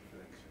elbow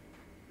flexion.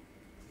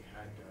 He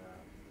had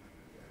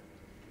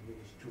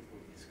diminished tupple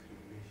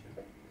discrimination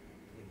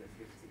in the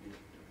fifth digit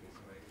of his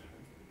right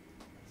hand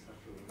and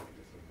subtle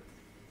weakness of the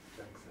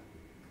flexor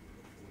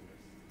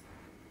profundus.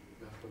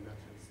 Nerve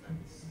conduction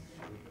studies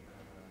showed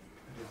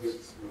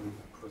revealed swelling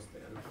across the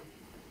elbow.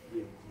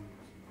 EMG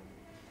was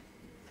normal.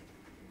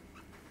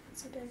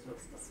 So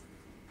diagnosis.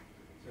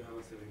 So you have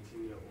a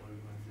 17-year-old who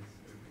has this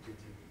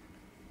repetitive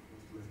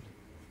movement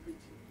of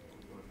pitching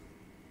over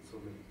so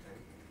many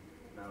times.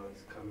 Now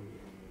he's coming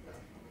in with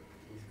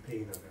his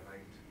pain on the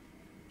right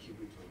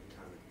cubital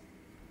tunnel.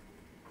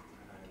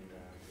 And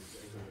there's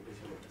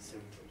exacerbation of the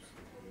symptoms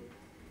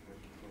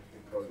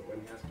when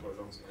he has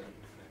prolonged elbow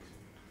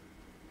inflection.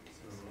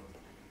 So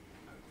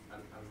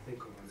I'll think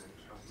of an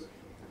entrapment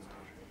of the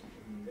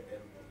nerve, the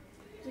elbow.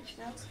 Which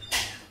nerve? So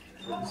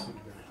this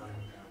would be the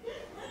final nerve.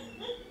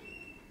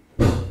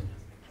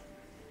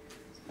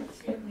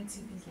 What makes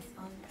you think it's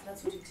on?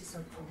 That's what it is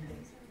out from the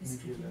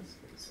history. Medial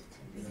aspect.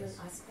 Visual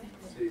aspect.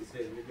 So you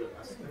say medial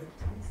aspect,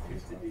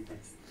 50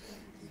 digits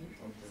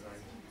of the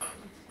right.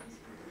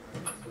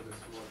 So the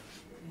small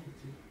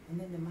And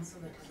then the muscle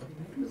that has been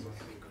the moved.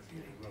 muscle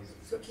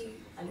So Kay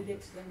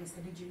alluded to them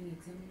yesterday during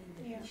examining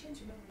the Yeah.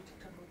 patients. Remember we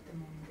talked about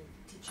them on the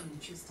teaching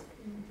on Tuesday.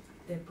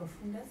 The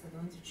profundus are the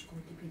ones which go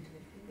deep into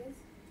the fingers.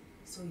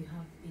 So you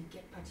have the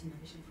get part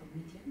innervation from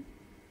median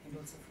and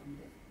also from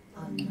the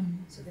ulnar.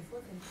 So the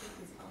fourth and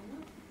fifth is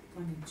ulnar,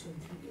 1 and 2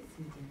 and 3 is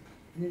median.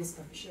 And then the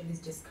superficial is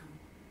just come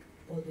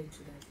all the way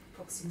to the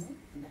proximal,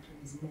 and that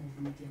one is more of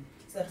median.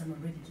 So that one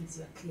already gives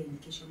you a clear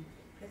indication.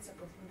 Flexor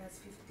profundus,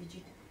 fifth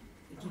digit,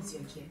 it gives you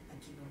a giveaway.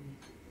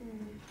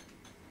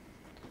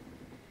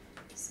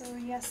 So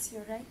yes,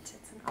 you're right.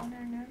 It's an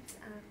ulnar nerve.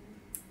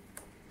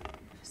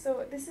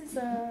 So this is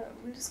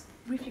we'll just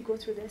briefly go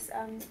through this.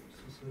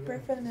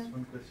 Peripheral Just nerve.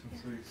 one question,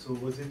 Yeah. sorry. So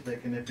was it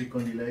like an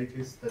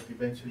epicondylitis that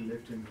eventually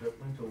led to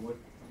entrapment, or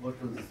what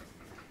was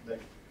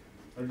like,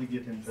 how did you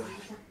get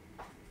entrapped?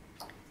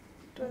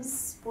 It was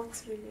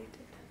sports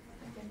related.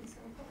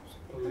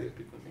 Probably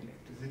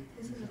epicondylitis. Is it?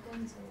 This is a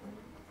tennis elbow.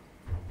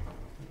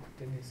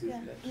 Tennis is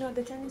Yeah. that. No,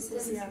 the tennis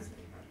is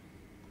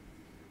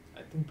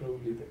I think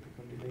probably the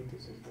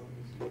epicondylitis is the one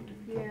is loaded.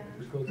 Yeah.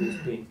 Because there's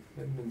pain,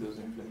 that means there's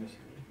inflammation.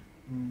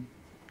 Mm.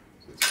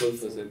 So it's called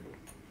for elbow.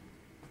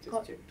 Go-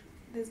 Just checked.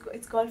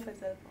 it's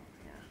golfer's elbow.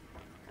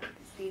 Yeah.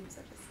 It's names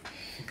are just.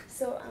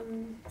 So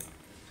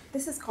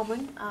this is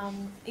common.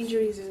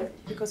 Injuries are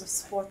because of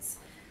sports.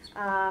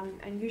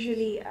 And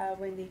usually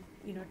when they,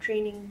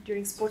 training,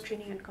 during sport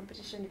training and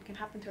competition, it can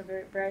happen through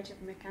a variety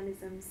of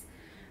mechanisms.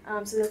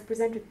 So they'll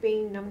present with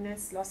pain,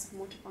 numbness, loss of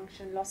motor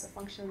function, loss of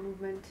functional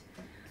movement.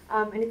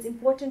 And it's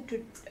important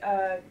to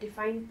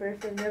define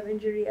peripheral nerve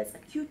injury as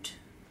acute,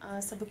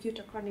 subacute,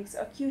 or chronic.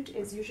 So acute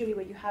is usually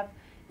where you have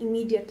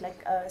immediate,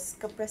 like a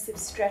compressive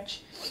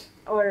stretch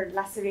or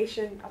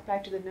laceration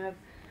applied to the nerve,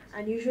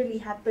 and usually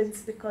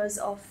happens because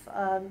of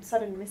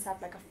sudden mishap,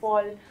 like a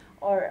fall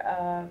or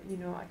a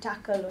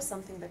tackle or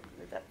something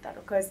that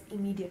occurs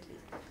immediately.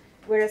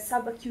 whereas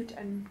subacute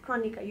and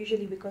chronic are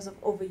usually because of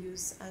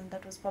overuse, and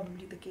that was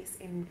probably the case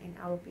in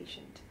our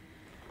patient.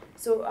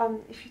 So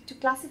to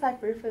classify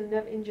peripheral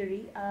nerve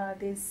injury,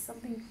 there's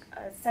something,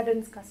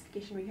 Seddon's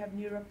classification, where you have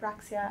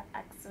neuropraxia,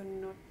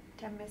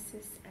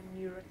 axonotemesis, and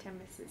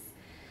neurotemesis.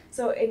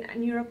 So in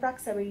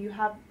neuropraxia, where you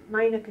have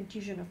minor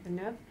contusion of the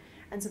nerve,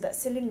 and so that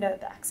cylinder,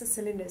 the axis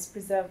cylinder, is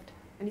preserved,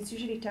 and it's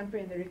usually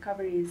temporary and the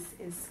recovery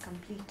is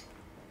complete.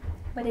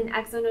 But in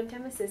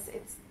axonotemesis,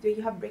 it's where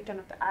you have breakdown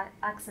of the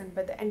axon,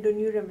 but the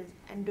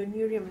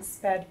endoneurium is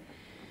spared.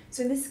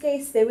 So in this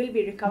case, there will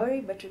be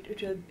recovery, but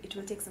it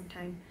will take some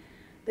time.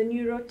 The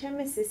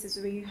neurotemesis is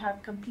where you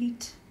have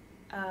complete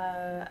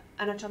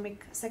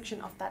anatomic section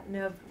of that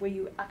nerve, where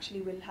you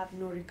actually will have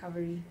no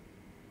recovery.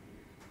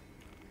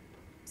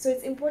 So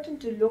it's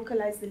important to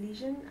localize the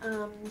lesion.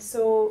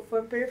 So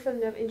for peripheral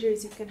nerve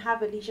injuries, you can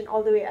have a lesion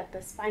all the way at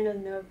the spinal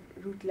nerve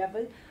root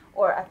level,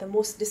 or at the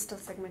most distal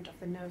segment of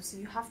the nerve. So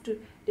you have to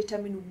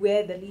determine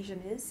where the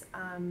lesion is,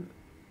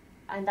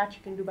 and that you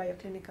can do by your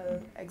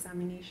clinical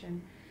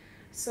examination.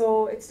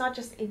 So it's not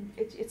just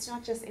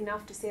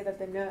enough to say that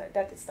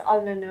that it's the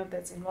ulnar nerve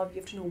that's involved.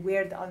 You have to know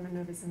where the ulnar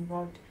nerve is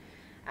involved.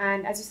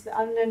 And as you said, the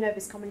ulnar nerve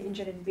is commonly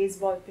injured in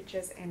baseball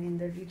pitches and in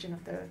the region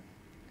of the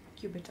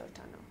cubital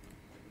tunnel.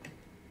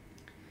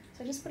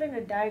 So I just put in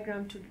a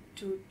diagram to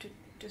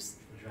just.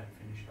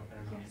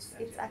 Yes,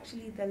 it's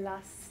actually the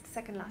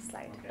second last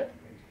slide. Okay.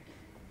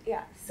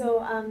 Yeah. So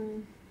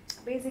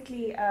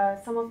basically,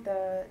 some of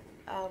the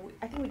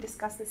I think we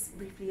discussed this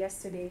briefly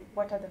yesterday.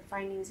 What are the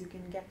findings you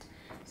can get?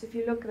 So if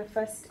you look, the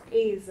first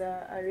A is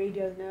a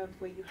radial nerve,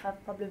 where you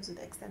have problems with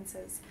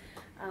extensors,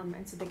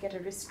 and so they get a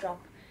wrist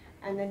drop.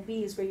 And then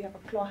B is where you have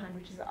a claw hand,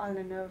 which is the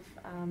ulnar nerve,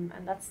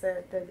 and that's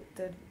the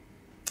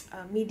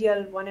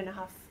medial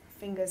 1.5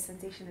 fingers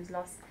sensation is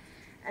lost.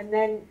 And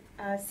then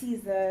C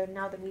is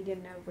now the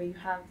median nerve, where you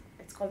have,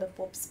 it's called the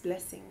Pope's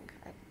blessing.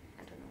 I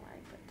don't know why,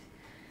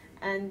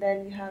 but. And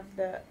then you have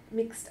the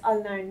mixed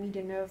ulnar and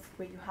median nerve,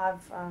 where you have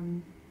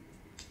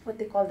what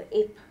they call the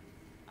ape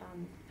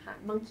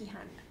monkey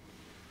hand.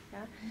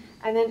 Yeah?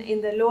 And then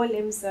in the lower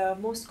limbs,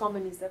 most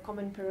common is the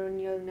common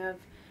peroneal nerve,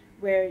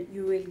 where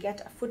you will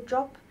get a foot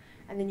drop,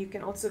 and then you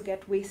can also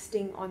get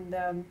wasting on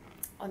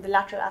the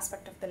lateral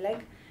aspect of the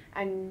leg,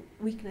 and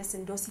weakness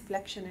in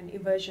dorsiflexion and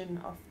eversion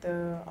of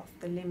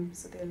the limb.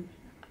 So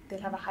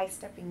they'll have a high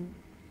stepping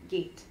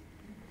gait.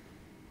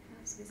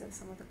 So these are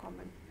some of the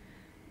common.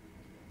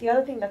 The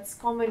other thing that's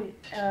common,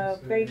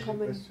 very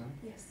common. Question.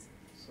 Yes.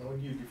 So how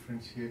do you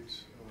differentiate,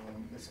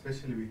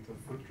 especially with the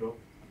foot drop?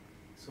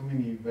 So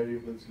many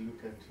variables to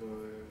look at,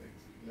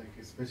 like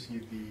especially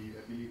the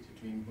ability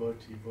to invert,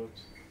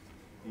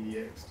 the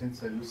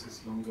extensor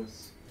lucis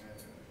longus,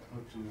 how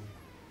to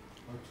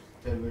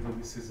tell whether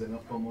this is an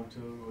upper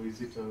motor, or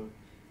is it a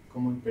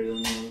common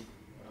peroneal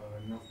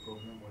nerve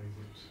problem, or is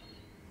it?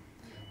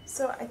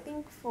 So I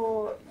think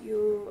for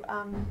you,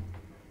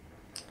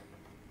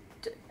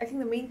 I think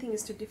the main thing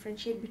is to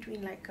differentiate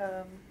between like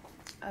a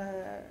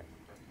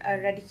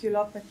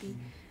radiculopathy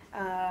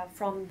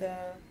from the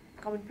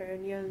common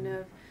peroneal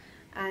nerve,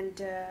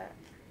 and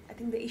I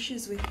think the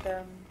issues with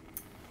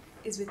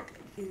is with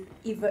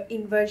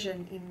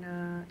inversion in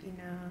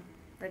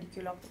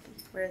radiculopathy,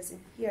 whereas in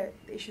here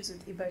the issues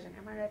with eversion.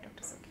 Am I right,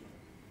 Dr. Soki?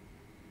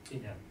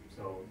 Yeah.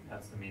 So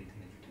that's the main thing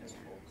that you test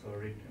for. So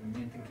the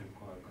main thing to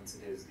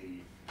consider is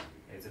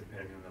is it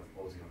peroneal nerve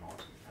palsy or not,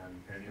 and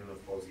peroneal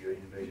nerve palsy, your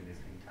inversion is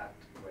intact,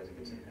 whereas if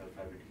it's an L5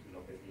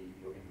 radiculopathy,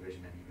 your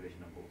inversion and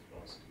eversion are both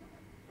lost.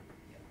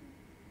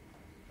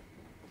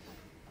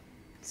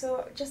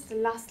 So just the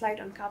last slide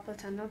on carpal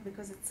tunnel,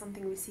 because it's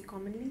something we see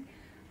commonly.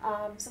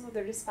 Some of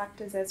the risk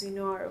factors, as we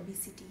know, are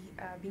obesity,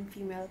 being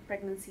female,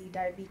 pregnancy,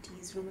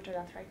 diabetes, rheumatoid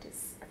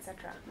arthritis,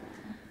 etc.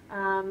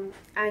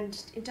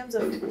 And in terms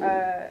of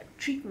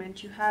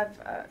treatment, you have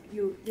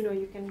you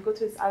can go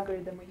through this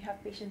algorithm where you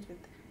have patients with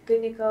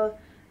clinical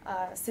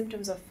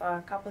symptoms of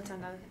carpal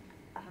tunnel.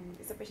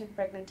 Is the patient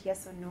pregnant?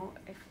 Yes or no?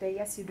 If they're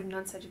yes, you do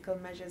non-surgical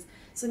measures.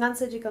 So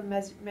non-surgical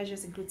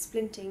measures include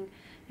splinting.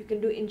 You can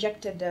do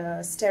injected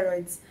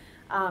steroids,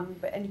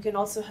 and you can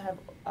also have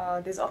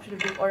there's option of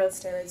doing oral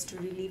steroids to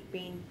relieve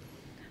pain.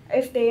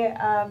 If they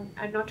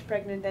are not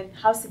pregnant, then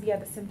how severe are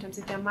the symptoms?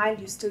 If they're mild,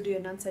 you still do your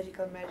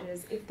non-surgical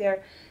measures. If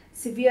they're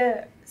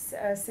severe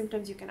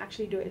symptoms, you can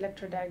actually do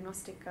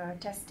electrodiagnostic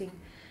testing.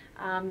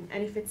 And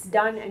if it's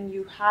done and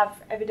you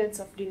have evidence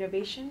of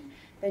denervation,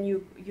 then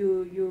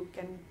you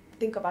can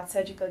think about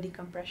surgical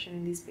decompression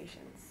in these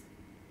patients.